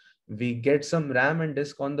here. We get some RAM and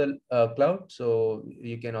disk on the cloud. So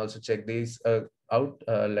you can also check these out,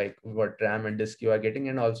 like what RAM and disk you are getting.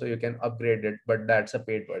 And also you can upgrade it, but that's a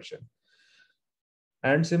paid version.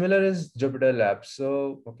 And similar is Jupyter Lab.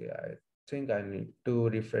 So, okay, think I need to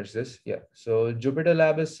refresh this. Yeah. So Jupyter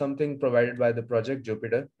Lab is something provided by the project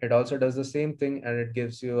Jupyter. It also does the same thing, and it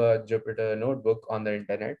gives you a Jupyter notebook on the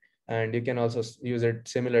internet. And you can also use it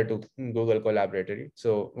similar to Google Collaboratory.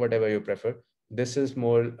 So whatever you prefer. This is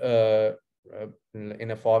more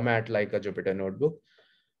in a format like a Jupyter notebook,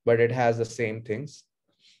 but it has the same things.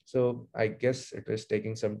 So I guess it is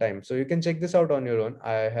taking some time. So you can check this out on your own.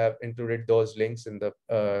 I have included those links in the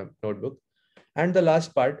notebook. And the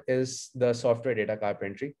last part is the software data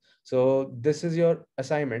carpentry. So this is your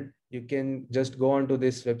assignment. You can just go onto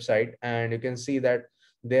this website and you can see that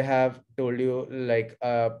they have told you like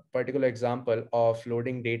a particular example of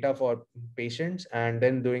loading data for patients and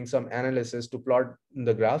then doing some analysis to plot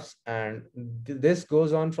the graphs. And this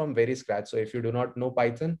goes on from very scratch. So if you do not know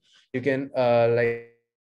Python, you can like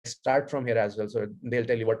start from here as well. So they'll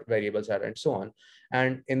tell you what variables are and so on.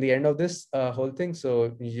 And in the end of this whole thing,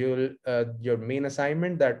 so you'll your main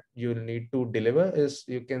assignment that you'll need to deliver is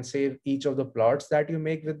you can save each of the plots that you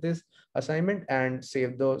make with this assignment and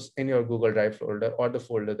save those in your Google Drive folder or the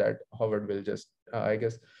folder that Howard will just, I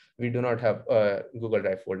guess we do not have Google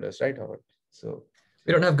Drive folders, right, Howard? So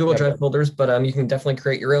we don't have Google Drive folders, but you can definitely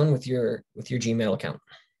create your own with your Gmail account.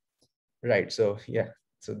 Right. So yeah.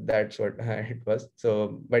 So that's what it was.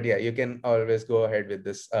 So, but yeah, you can always go ahead with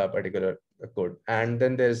this particular code. And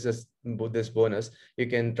then there's just this bonus. You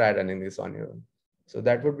can try running this on your own. So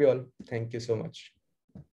that would be all. Thank you so much.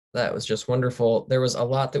 That was just wonderful. There was a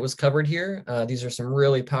lot that was covered here. These are some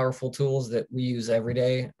really powerful tools that we use every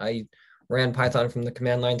day. I ran Python from the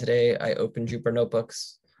command line today. I opened Jupyter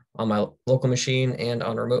Notebooks on my local machine and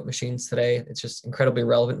on remote machines today. It's just incredibly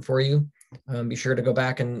relevant for you. Be sure to go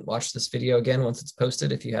back and watch this video again once it's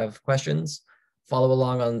posted. If you have questions, follow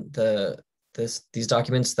along on these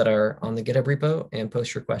documents that are on the GitHub repo and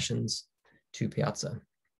post your questions to Piazza.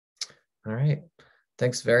 All right.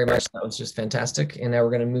 Thanks very much. That was just fantastic. And now we're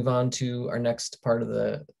going to move on to our next part of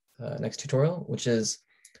the next tutorial, which is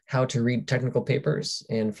how to read technical papers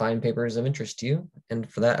and find papers of interest to you. And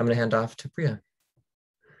for that, I'm going to hand off to Priya.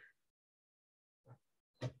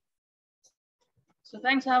 So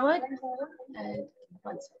thanks, Howard. And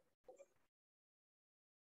one second.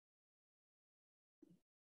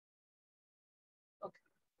 Okay.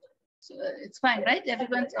 So it's fine, right?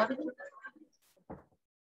 Everyone's audible?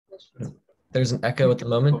 There's an echo at the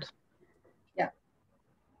moment. Yeah.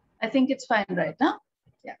 I think it's fine right now.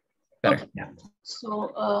 Yeah. Better. Okay. Yeah.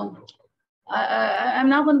 So I'm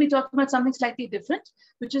now going to be talking about something slightly different,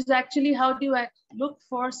 which is actually how do you look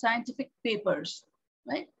for scientific papers,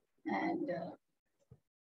 right? And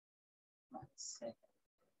one second.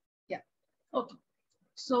 Yeah. Okay.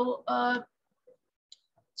 So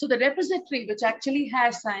so the repository which actually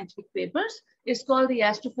has scientific papers is called the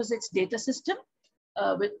Astrophysics Data System,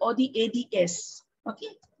 or the ADS. Okay.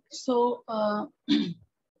 So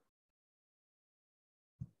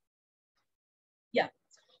yeah.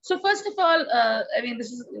 So first of all, I mean,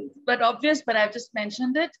 this is but obvious, but I've just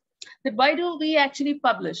mentioned it, that why do we actually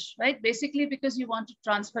publish, right? Basically because you want to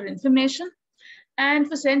transfer information. And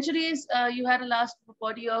for centuries, you had a vast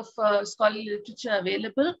body of scholarly literature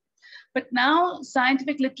available. But now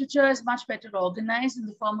scientific literature is much better organized in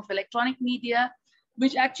the form of electronic media,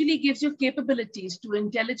 which actually gives you capabilities to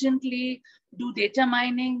intelligently do data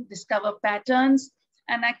mining, discover patterns,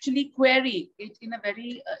 and actually query it in a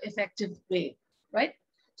very effective way, right?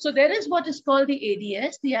 So there is what is called the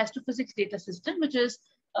ADS, the Astrophysics Data System, which is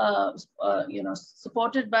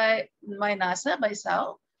supported by NASA, by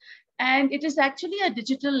SAO. And it is actually a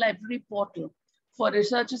digital library portal for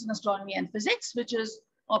researchers in astronomy and physics, which is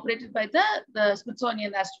operated by the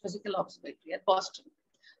Smithsonian Astrophysical Observatory at Boston,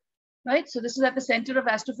 right? So this is at the center of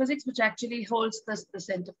astrophysics, which actually holds the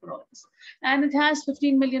center for all this. And it has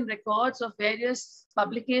 15 million records of various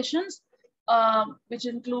publications, which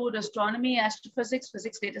include astronomy, astrophysics,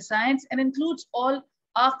 physics, data science, and includes all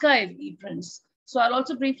archive reprints. So I'll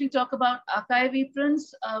also briefly talk about archive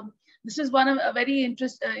reprints. This is one of a very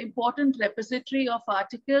important repository of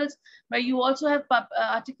articles where you also have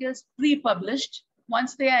articles pre-published.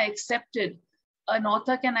 Once they are accepted, an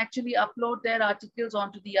author can actually upload their articles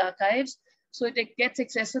onto the archives. So it gets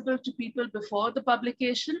accessible to people before the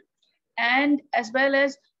publication. And as well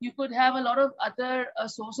as you could have a lot of other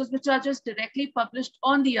sources which are just directly published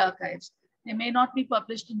on the archives. They may not be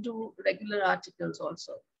published into regular articles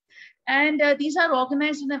also. And these are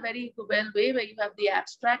organized in a very well way where you have the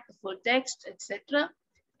abstract, the full text, etc.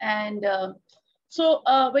 And so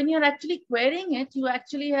when you're actually querying it, you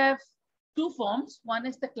actually have two forms. One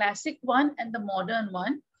is the classic one and the modern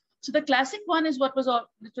one. So the classic one is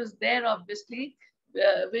which was there obviously,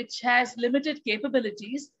 which has limited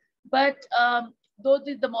capabilities. But though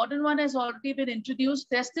the modern one has already been introduced,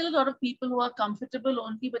 there's still a lot of people who are comfortable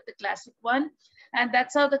only with the classic one. And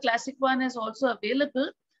that's how the classic one is also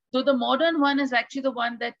available. Though the modern one is actually the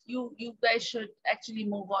one that you guys should actually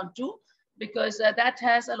move on to, because that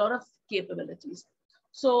has a lot of capabilities.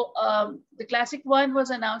 So the classic one was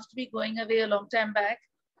announced to be going away a long time back,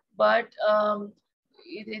 but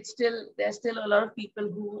there's still a lot of people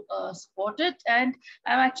who support it. And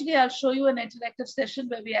I'll show you an interactive session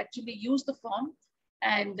where we actually use the form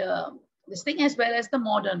and this thing, as well as the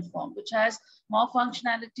modern form, which has more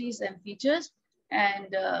functionalities and features.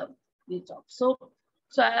 And we'll talk. So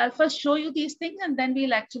I'll first show you these things and then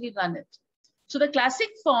we'll actually run it. So the classic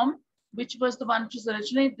form, which was the one which was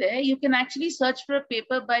originally there, you can actually search for a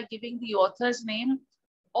paper by giving the author's name,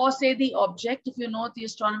 or say the object, if you know the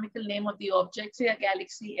astronomical name of the object, say a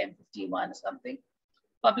galaxy M51 or something.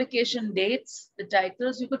 Publication dates, the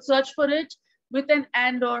titles, you could search for it with an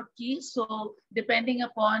and or key. So depending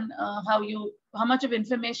upon how much of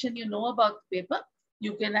information you know about the paper,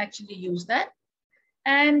 you can actually use that.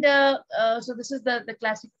 And so this is the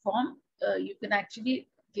classic form. You can actually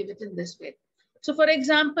give it in this way. So for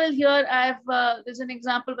example, here there's an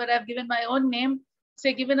example where I've given my own name,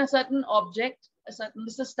 say given a certain object, this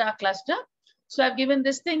is a star cluster. So I've given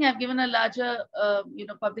this thing, I've given a larger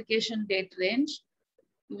publication date range,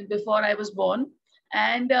 even before I was born.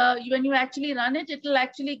 And when you actually run it, it will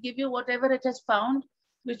actually give you whatever it has found,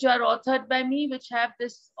 which are authored by me, which have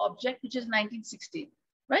this object, which is 1916,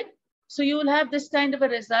 right? So you will have this kind of a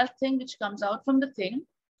result thing which comes out from the thing.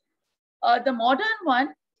 The modern one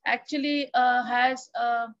actually has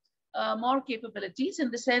more capabilities, in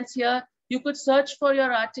the sense here, you could search for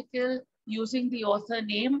your article using the author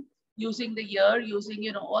name, using the year,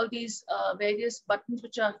 using all these various buttons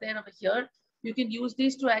which are there over here. You can use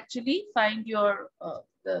these to actually find your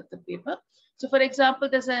the paper. So for example,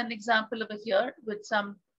 there's an example over here with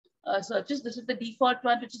some searches. This is the default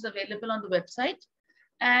one which is available on the website.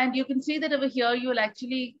 And you can see that over here,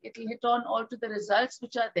 it'll hit on all to the results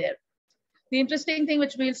which are there. The interesting thing,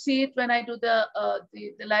 which we'll see it when I do the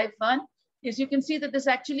live one, is you can see that this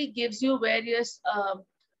actually gives you various,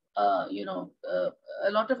 a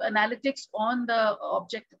lot of analytics on the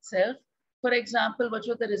object itself. For example, what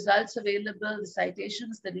were the results available, the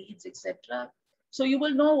citations, the reads, etc. So you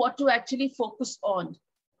will know what to actually focus on,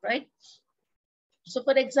 right? So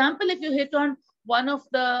for example, if you hit on one of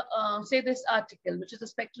the, say this article, which is the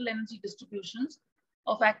spectral energy distributions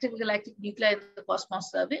of active galactic nuclei in the Cosmos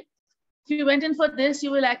Survey. If you went in for this,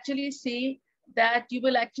 you will actually see that you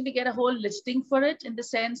will actually get a whole listing for it, in the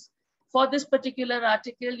sense, for this particular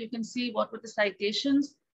article, you can see what were the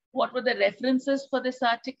citations, what were the references for this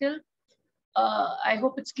article. I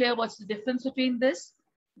hope it's clear what's the difference between this.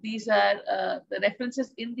 These are the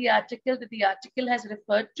references in the article that the article has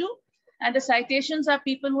referred to. And the citations are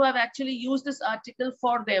people who have actually used this article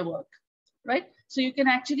for their work, right? So you can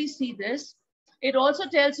actually see this. It also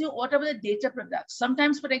tells you what are the data products.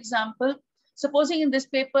 Sometimes, for example, supposing in this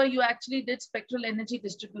paper, you actually did spectral energy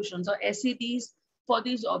distributions or SEDs for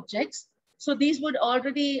these objects. So these would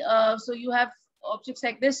already, so you have objects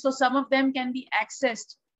like this. So some of them can be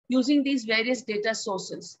accessed using these various data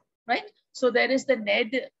sources, right? So there is the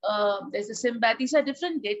NED, there's the SIMBAT. These are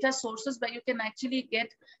different data sources where you can actually get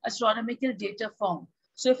astronomical data from.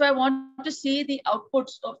 So if I want to see the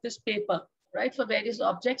outputs of this paper, right, for various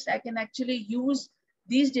objects, I can actually use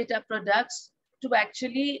these data products to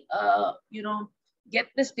actually, get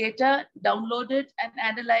this data, download it, and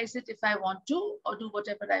analyze it if I want to, or do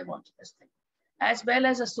whatever I want to this thing, as well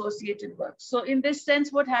as associated work. So in this sense,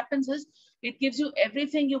 what happens is it gives you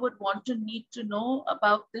everything you would want to need to know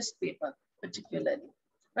about this paper particularly,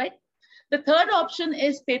 right? The third option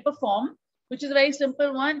is paper form, which is a very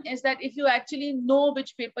simple one, is that if you actually know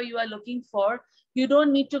which paper you are looking for, you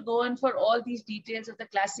don't need to go in for all these details of the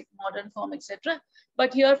classic, modern form, etc.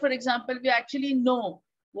 But here, for example, we actually know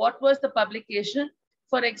what was the publication,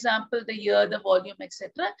 for example, the year, the volume,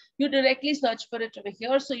 etc. You directly search for it over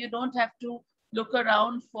here, so you don't have to look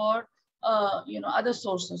around for other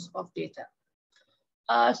sources of data.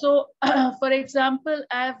 So, for example,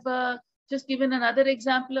 I've just given another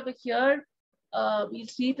example over here. We'll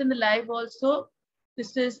see it in the live also.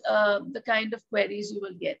 This is the kind of queries you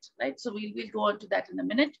will get, right? So we'll go on to that in a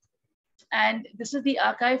minute. And this is the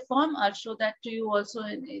archive form. I'll show that to you also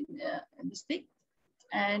in this thing.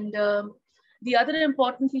 And the other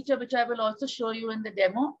important feature, which I will also show you in the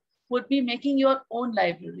demo, would be making your own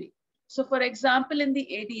library. So for example, in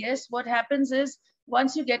the ADS, what happens is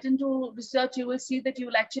once you get into research, you will see that you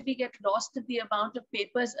will actually get lost in the amount of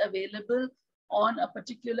papers available on a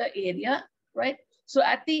particular area, right? So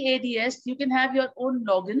at the ADS, you can have your own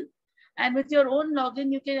login, And with your own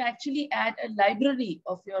login, you can actually add a library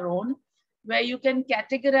of your own where you can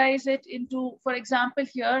categorize it into, for example,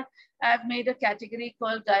 here, I've made a category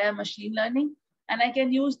called Gaia Machine Learning, and I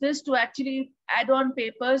can use this to actually add on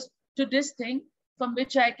papers to this thing from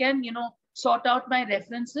which I can, sort out my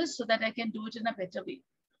references so that I can do it in a better way.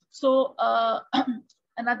 So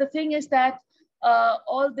another thing is that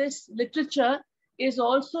all this literature is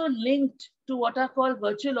also linked to what are called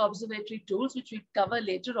virtual observatory tools, which we cover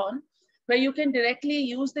later on, where you can directly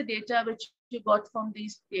use the data which you got from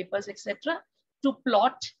these papers, etc., to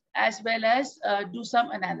plot as well as do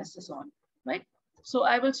some analysis on, right? So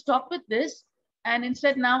I will stop with this. And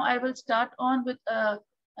instead now I will start on with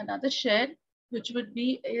another share, which would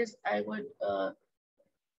be I would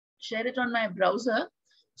share it on my browser.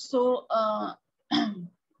 So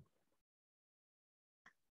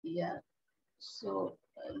yeah, so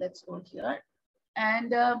let's go here.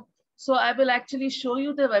 And so I will actually show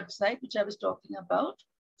you the website which I was talking about.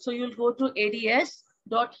 So you'll go to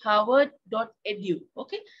ads.harvard.edu.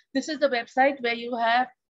 Okay, this is the website where you have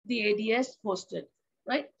the ADS posted,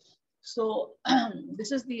 right? So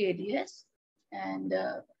this is the ADS, and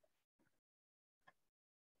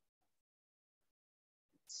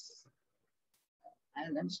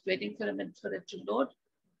I'm just waiting for a minute for it to load.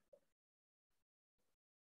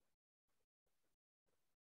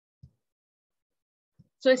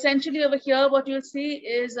 So essentially over here, what you'll see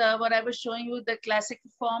is what I was showing you, the classic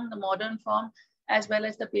form, the modern form, as well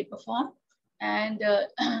as the paper form. And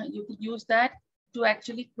you could use that to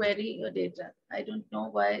actually query your data. I don't know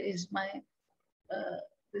why is my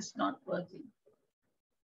this not working.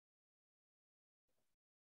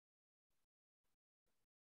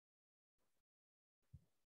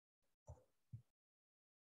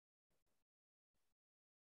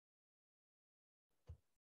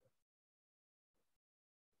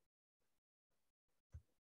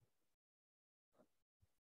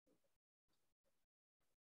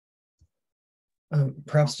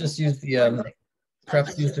 Perhaps just use the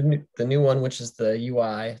the new one, which is the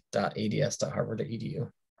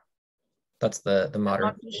ui.ads.harvard.edu. That's the modern.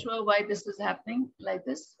 I'm not too sure why this is happening like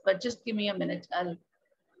this, but just give me a minute.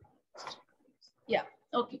 Yeah,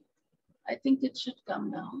 okay. I think it should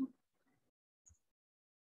come now.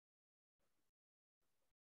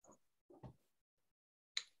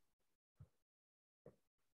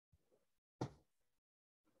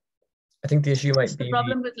 I think the issue might be the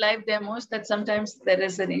problem with live demos, that sometimes there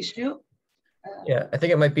is an issue. Yeah, I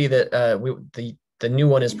think it might be that the new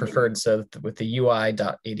one is preferred. So with the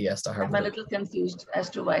ui.ads.harvard. I'm a little confused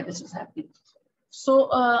as to why this is happening.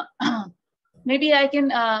 So maybe I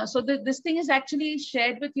can, so this thing is actually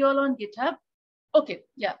shared with you all on GitHub. Okay,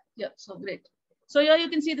 yeah, so great. So here you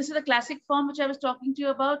can see this is the classic form which I was talking to you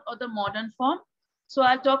about, or the modern form. So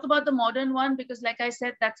I'll talk about the modern one because like I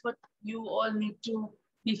said, that's what you all need to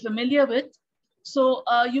be familiar with. So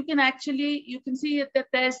you can see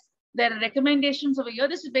that there are recommendations over here.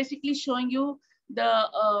 This is basically showing you the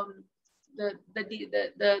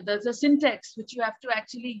syntax which you have to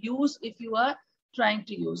actually use if you are trying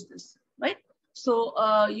to use this, right? So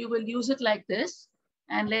you will use it like this,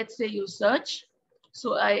 and let's say you search.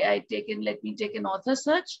 So let me take an author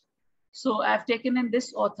search. So I've taken in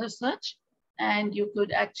this author search, and you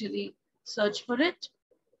could actually search for it,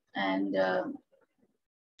 and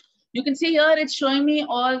you can see here it's showing me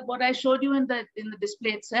all what I showed you in the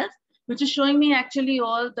display itself, which is showing me actually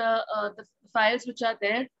all the files which are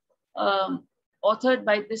there authored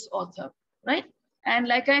by this author, right? And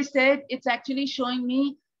like I said, it's actually showing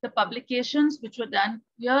me the publications which were done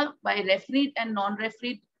here by refereed and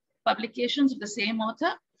non-refereed publications of the same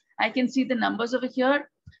author. I can see the numbers over here.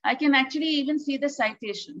 I can actually even see the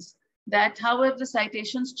citations, that how have the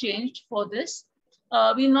citations changed for this.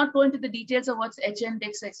 We'll not go into the details of what's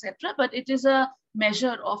H-index, etc., but it is a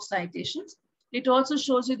measure of citations. It also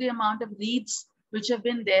shows you the amount of reads which have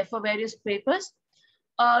been there for various papers.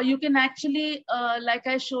 You can actually, like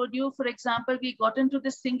I showed you, for example, we got into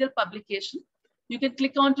this single publication. You can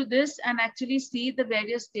click onto this and actually see the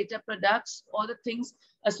various data products or the things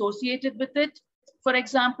associated with it. For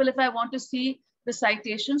example, if I want to see the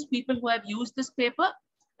citations, people who have used this paper,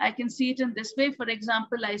 I can see it in this way. For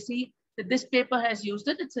example, I see that this paper has used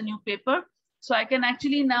it. It's a new paper. So I can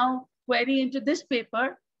actually now query into this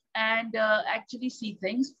paper and actually see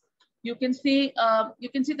things. You can see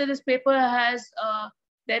that this paper has,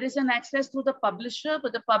 there is an access to the publisher,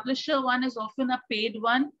 but the publisher one is often a paid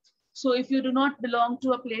one. So if you do not belong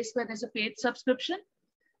to a place where there's a paid subscription,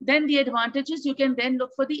 then the advantage is you can then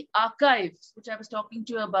look for the archives, which I was talking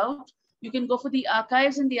to you about. You can go for the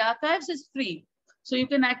archives, and the archives is free. So you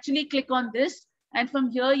can actually click on this, and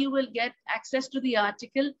from here you will get access to the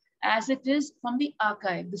article as it is from the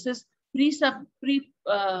archive. This is this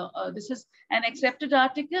is an accepted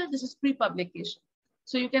article. This is pre-publication.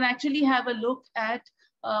 So you can actually have a look at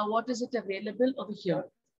what is it available over here,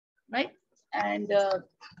 right? And so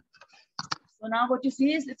now what you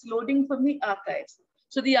see is it's loading from the archives.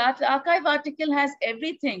 So the archive article has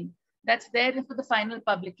everything that's there for the final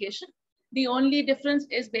publication. The only difference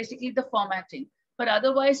is basically the formatting. But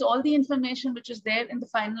otherwise, all the information which is there in the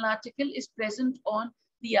final article is present on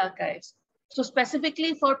the archives. So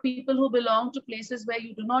specifically for people who belong to places where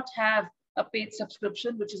you do not have a paid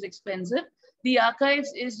subscription, which is expensive, the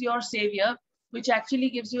archives is your savior, which actually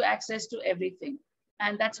gives you access to everything.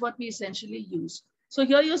 And that's what we essentially use. So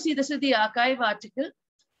here you see, this is the archive article.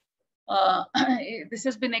 This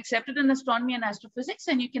has been accepted in astronomy and astrophysics,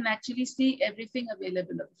 and you can actually see everything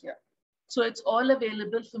available over here. So it's all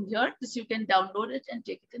available from here. This you can download it and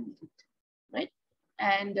take it and read, right?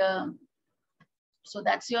 And so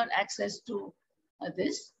that's your access to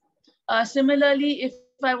this. Similarly, if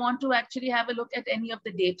I want to actually have a look at any of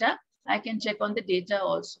the data, I can check on the data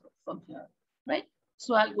also from here, right?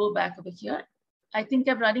 So I'll go back over here. I think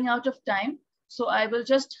I'm running out of time, so I will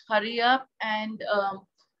just hurry up. And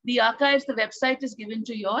the archives, the website is given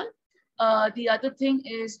to you all. The other thing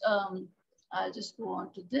is, I'll just go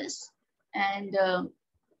on to this. And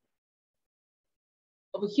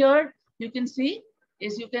over here, you can see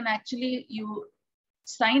is you can actually,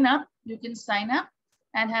 sign up. You can sign up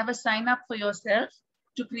and have a sign up for yourself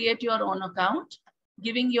to create your own account,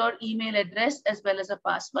 giving your email address as well as a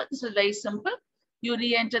password. This is very simple. You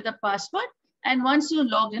re-enter the password. And once you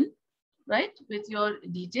log in, right, with your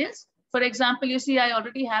details, for example, you see I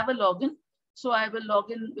already have a login. So I will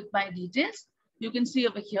log in with my details. You can see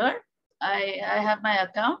over here, I have my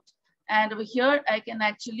account. And over here, I can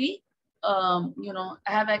actually,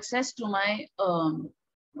 have access to my,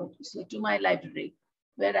 to my library,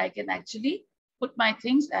 where I can actually put my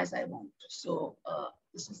things as I want. So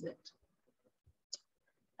this is it.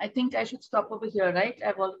 I think I should stop over here, right?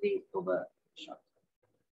 I've already overshot.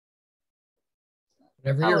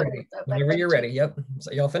 Whenever you're ready. Whenever you're ready. Yep.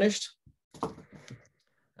 So y'all finished?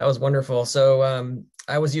 That was wonderful. So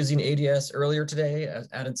I was using ADS earlier today. I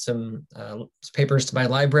added some papers to my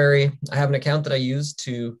library. I have an account that I use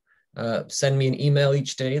to send me an email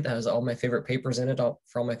each day that has all my favorite papers in it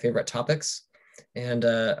for all my favorite topics. And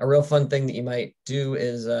a real fun thing that you might do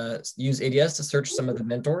is use ADS to search some of the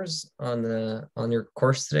mentors on your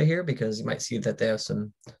course today here, because you might see that they have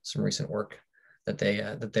some recent work that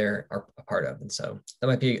they're a part of. And so that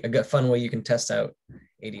might be a good fun way you can test out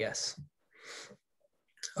ADS.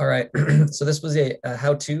 All right, so this was a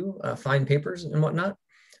how-to find papers and whatnot.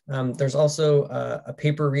 There's also a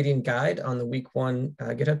paper reading guide on the week 1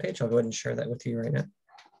 GitHub page. I'll go ahead and share that with you right now.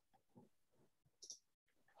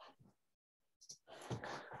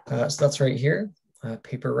 So that's right here,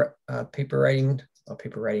 paper writing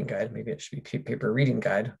guide. Maybe it should be paper reading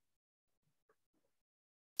guide.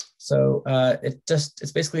 So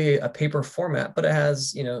it's basically a paper format, but it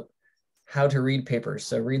has, how to read papers.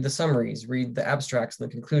 So read the summaries, read the abstracts and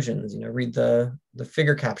the conclusions, read the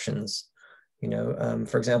figure captions.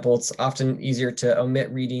 For example, it's often easier to omit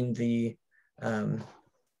reading the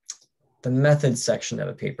methods section of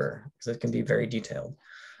a paper because it can be very detailed.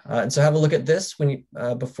 And so have a look at this when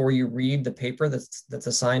before you read the paper that's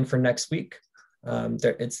assigned for next week.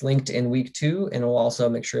 It's linked in week 2, and we'll also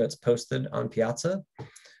make sure it's posted on Piazza.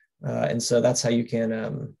 And so that's how you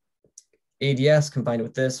can, ADS combined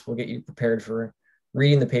with this will get you prepared for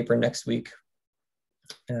reading the paper next week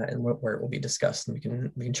and where it will be discussed. And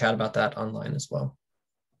we can chat about that online as well.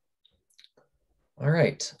 All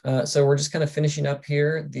right, so we're just kind of finishing up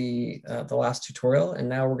here the last tutorial, and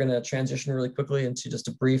now we're going to transition really quickly into just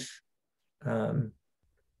a brief little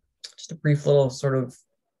sort of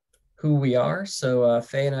who we are. So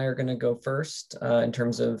Faye and I are going to go first in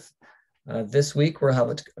terms of this week. We'll have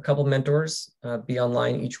a couple mentors be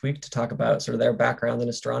online each week to talk about sort of their background in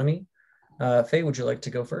astronomy. Faye, would you like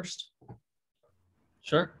to go first?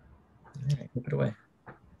 Sure. All right, take it away.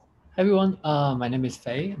 Hi everyone, my name is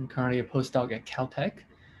Faye. I'm currently a postdoc at Caltech.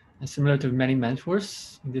 And similar to many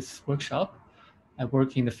mentors in this workshop, I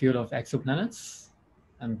work in the field of exoplanets.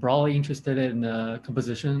 I'm broadly interested in the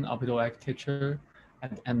composition, orbital architecture,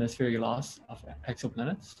 and atmospheric loss of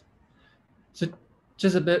exoplanets. So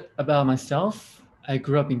just a bit about myself. I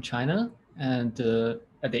grew up in China, and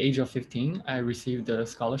at the age of 15, I received a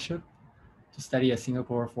scholarship to study at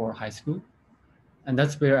Singapore for high school. And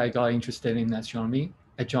that's where I got interested in astronomy.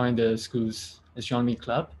 I joined the school's astronomy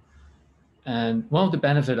club. And one of the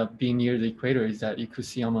benefits of being near the equator is that you could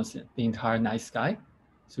see almost the entire night sky.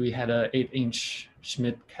 So we had an 8-inch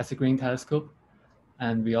Schmidt Cassegrain telescope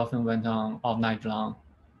and we often went on all night long,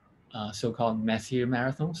 so-called Messier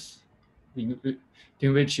marathons,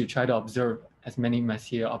 during which you try to observe as many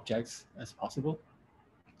Messier objects as possible.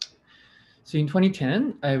 So in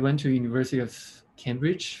 2010, I went to University of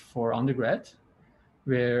Cambridge for undergrad,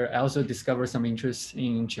 where I also discovered some interest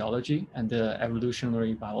in geology and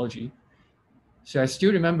evolutionary biology. So I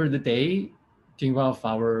still remember the day during one of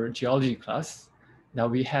our geology class that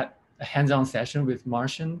we had a hands-on session with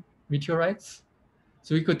Martian meteorites.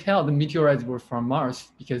 So we could tell the meteorites were from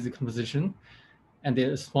Mars because the composition and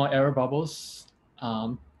the small air bubbles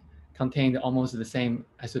contained almost the same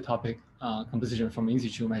isotopic composition from in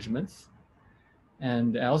situ measurements.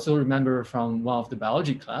 And I also remember from one of the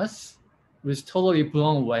biology class, was totally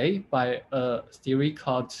blown away by a theory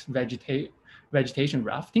called vegetation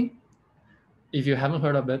rafting. If you haven't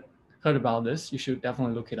heard about this, you should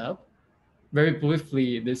definitely look it up. Very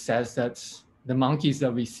briefly, this says that the monkeys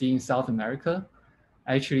that we see in South America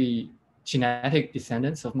are actually genetic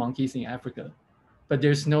descendants of monkeys in Africa, but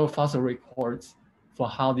there's no fossil records for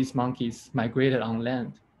how these monkeys migrated on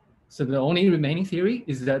land. So the only remaining theory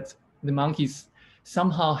is that the monkeys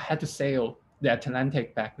somehow had to sail the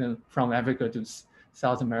Atlantic back then from Africa to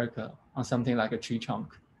South America on something like a tree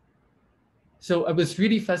trunk. So I was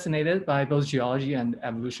really fascinated by both geology and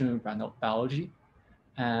evolutionary biology,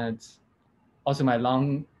 and also my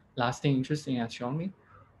long-lasting interest in astronomy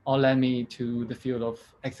all led me to the field of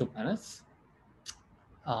exoplanets.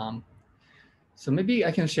 So maybe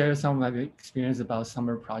I can share some of my experience about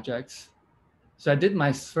summer projects. So I did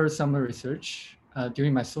my first summer research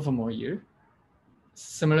during my sophomore year.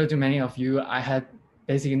 Similar to many of you, I had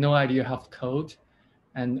basically no idea how to code,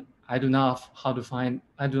 and I do not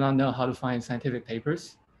know how to find scientific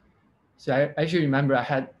papers. So I actually remember I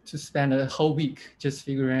had to spend a whole week just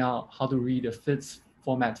figuring out how to read a FITS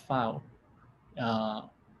format file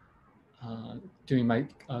during my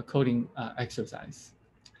coding exercise.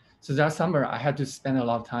 So that summer, I had to spend a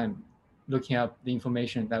lot of time looking up the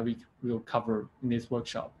information that we will cover in this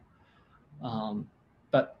workshop.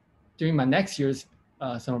 But during my next year's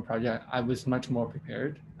summer project, I was much more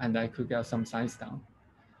prepared and I could get some science down.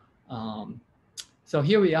 So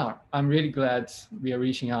here we are. I'm really glad we are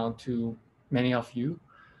reaching out to many of you.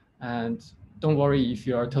 And don't worry if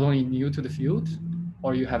you are totally new to the field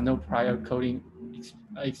or you have no prior coding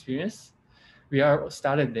experience. We are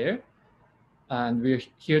started there and we're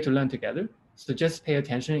here to learn together. So just pay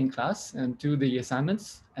attention in class and do the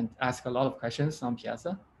assignments and ask a lot of questions on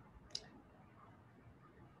Piazza.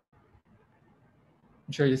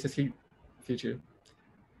 I'm sure you succeed future.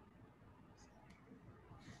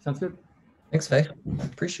 Sounds good. Thanks, Faye.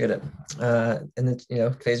 Appreciate it. And then,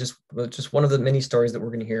 Faye's just one of the many stories that we're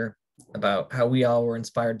going to hear about how we all were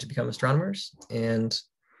inspired to become astronomers, and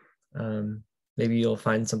maybe you'll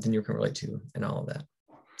find something you can relate to in all of that.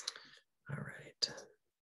 All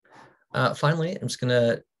right. Finally, I'm just going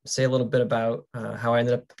to say a little bit about how I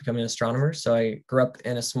ended up becoming an astronomer. So I grew up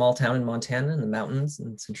in a small town in Montana in the mountains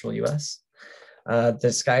in central US.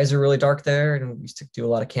 The skies are really dark there, and we used to do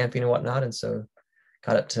a lot of camping and whatnot. And so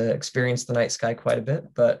got it to experience the night sky quite a bit,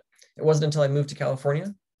 but it wasn't until I moved to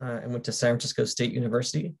California and went to San Francisco State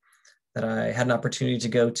University that I had an opportunity to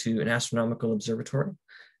go to an astronomical observatory,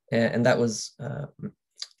 and that was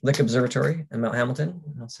Lick Observatory in Mount Hamilton.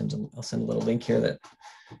 I'll send a little link here that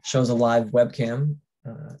shows a live webcam.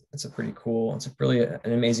 It's really an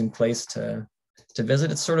amazing place to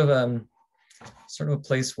visit. It's sort of a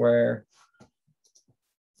place where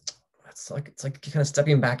it's like kind of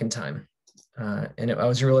stepping back in time. I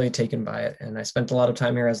was really taken by it, and I spent a lot of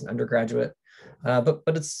time here as an undergraduate. But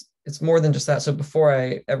it's more than just that. So before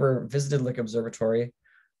I ever visited Lick Observatory,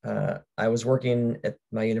 I was working at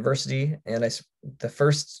my university, and the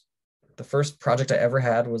first project I ever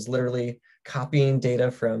had was literally copying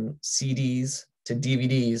data from CDs to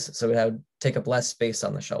DVDs, so it would take up less space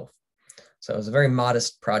on the shelf. So it was a very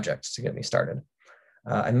modest project to get me started.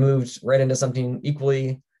 I moved right into something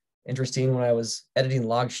equally interesting when I was editing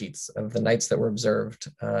log sheets of the nights that were observed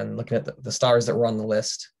and looking at the stars that were on the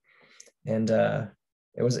list. And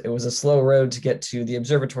it was a slow road to get to the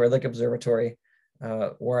observatory, Lick Observatory,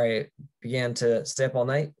 where I began to stay up all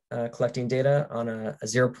night collecting data on a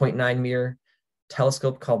 0.9 meter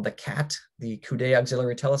telescope called the CAT, the Coude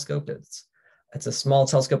Auxiliary Telescope. It's a small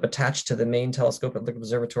telescope attached to the main telescope at Lick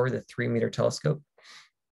Observatory, the 3-meter telescope.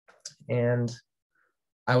 And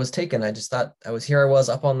I was taken. I just thought I was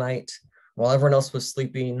up all night while everyone else was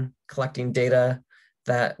sleeping, collecting data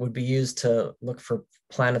that would be used to look for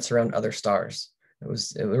planets around other stars.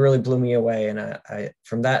 It really blew me away. And I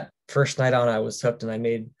from that first night on, I was hooked, and I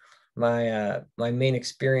made my main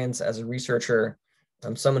experience as a researcher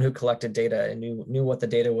someone who collected data and knew what the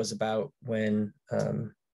data was about when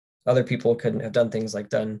other people couldn't have done things like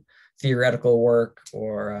done theoretical work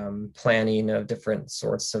or planning of different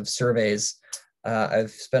sorts of surveys.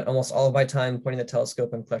 I've spent almost all of my time pointing the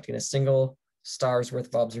telescope and collecting a single star's worth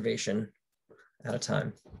of observation at a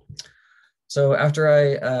time. So after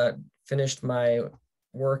I finished my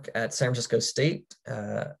work at San Francisco State,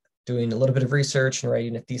 doing a little bit of research and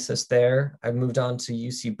writing a thesis there, I moved on to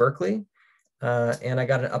UC Berkeley, and I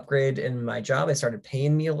got an upgrade in my job. They started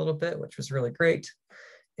paying me a little bit, which was really great.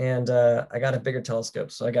 And I got a bigger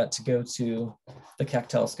telescope. So I got to go to the Keck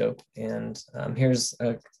telescope. And here's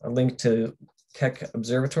a link to Keck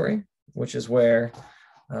Observatory, which is where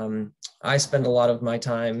I spend a lot of my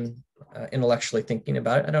time intellectually thinking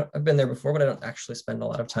about it. I've been there before, but I don't actually spend a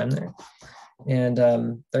lot of time there.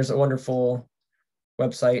 And there's a wonderful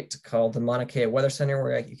website called the Mauna Kea Weather Center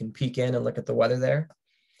where you can peek in and look at the weather there.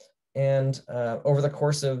 And over the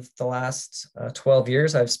course of the last 12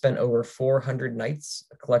 years, I've spent over 400 nights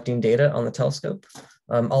collecting data on the telescope,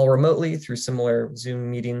 all remotely through similar Zoom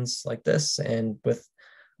meetings like this, and with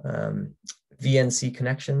VNC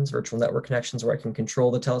connections, virtual network connections, where I can control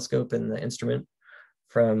the telescope and the instrument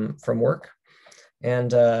from work.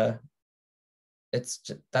 And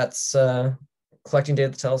that's collecting data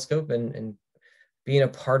at the telescope and being a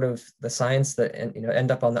part of the science that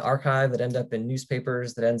end up on the archive, that end up in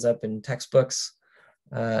newspapers, that ends up in textbooks,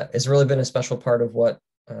 has really been a special part of what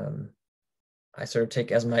I sort of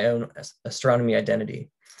take as my own astronomy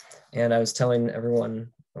identity. And I was telling everyone,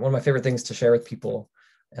 one of my favorite things to share with people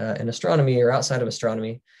in astronomy or outside of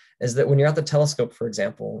astronomy is that when you're at the telescope, for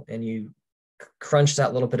example, and you crunch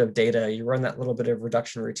that little bit of data, you run that little bit of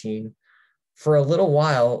reduction routine, for a little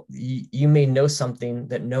while, you may know something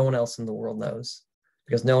that no one else in the world knows,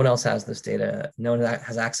 because no one else has this data. No one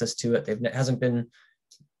has access to it. It hasn't been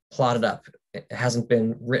plotted up. It hasn't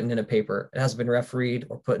been written in a paper. It hasn't been refereed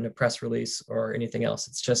or put in a press release or anything else.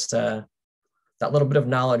 It's just that little bit of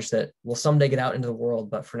knowledge that will someday get out into the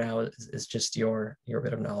world, but for now is just your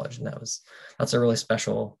bit of knowledge. And that's a really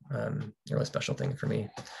special thing for me.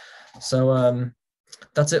 So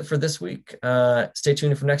that's it for this week. Stay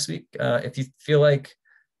tuned for next week. If you feel like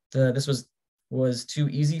this was too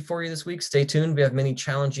easy for you this week, stay tuned. We have many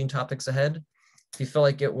challenging topics ahead. If you feel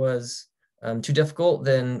like it was too difficult,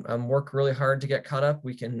 then work really hard to get caught up.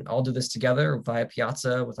 We can all do this together via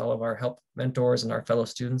Piazza with all of our help mentors and our fellow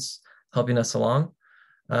students helping us along.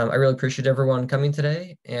 I really appreciate everyone coming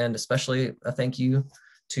today, and especially a thank you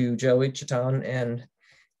to Joey, Chetan, and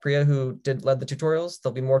Priya who led the tutorials.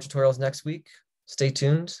 There'll be more tutorials next week. Stay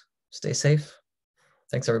tuned, stay safe.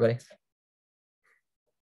 Thanks, everybody.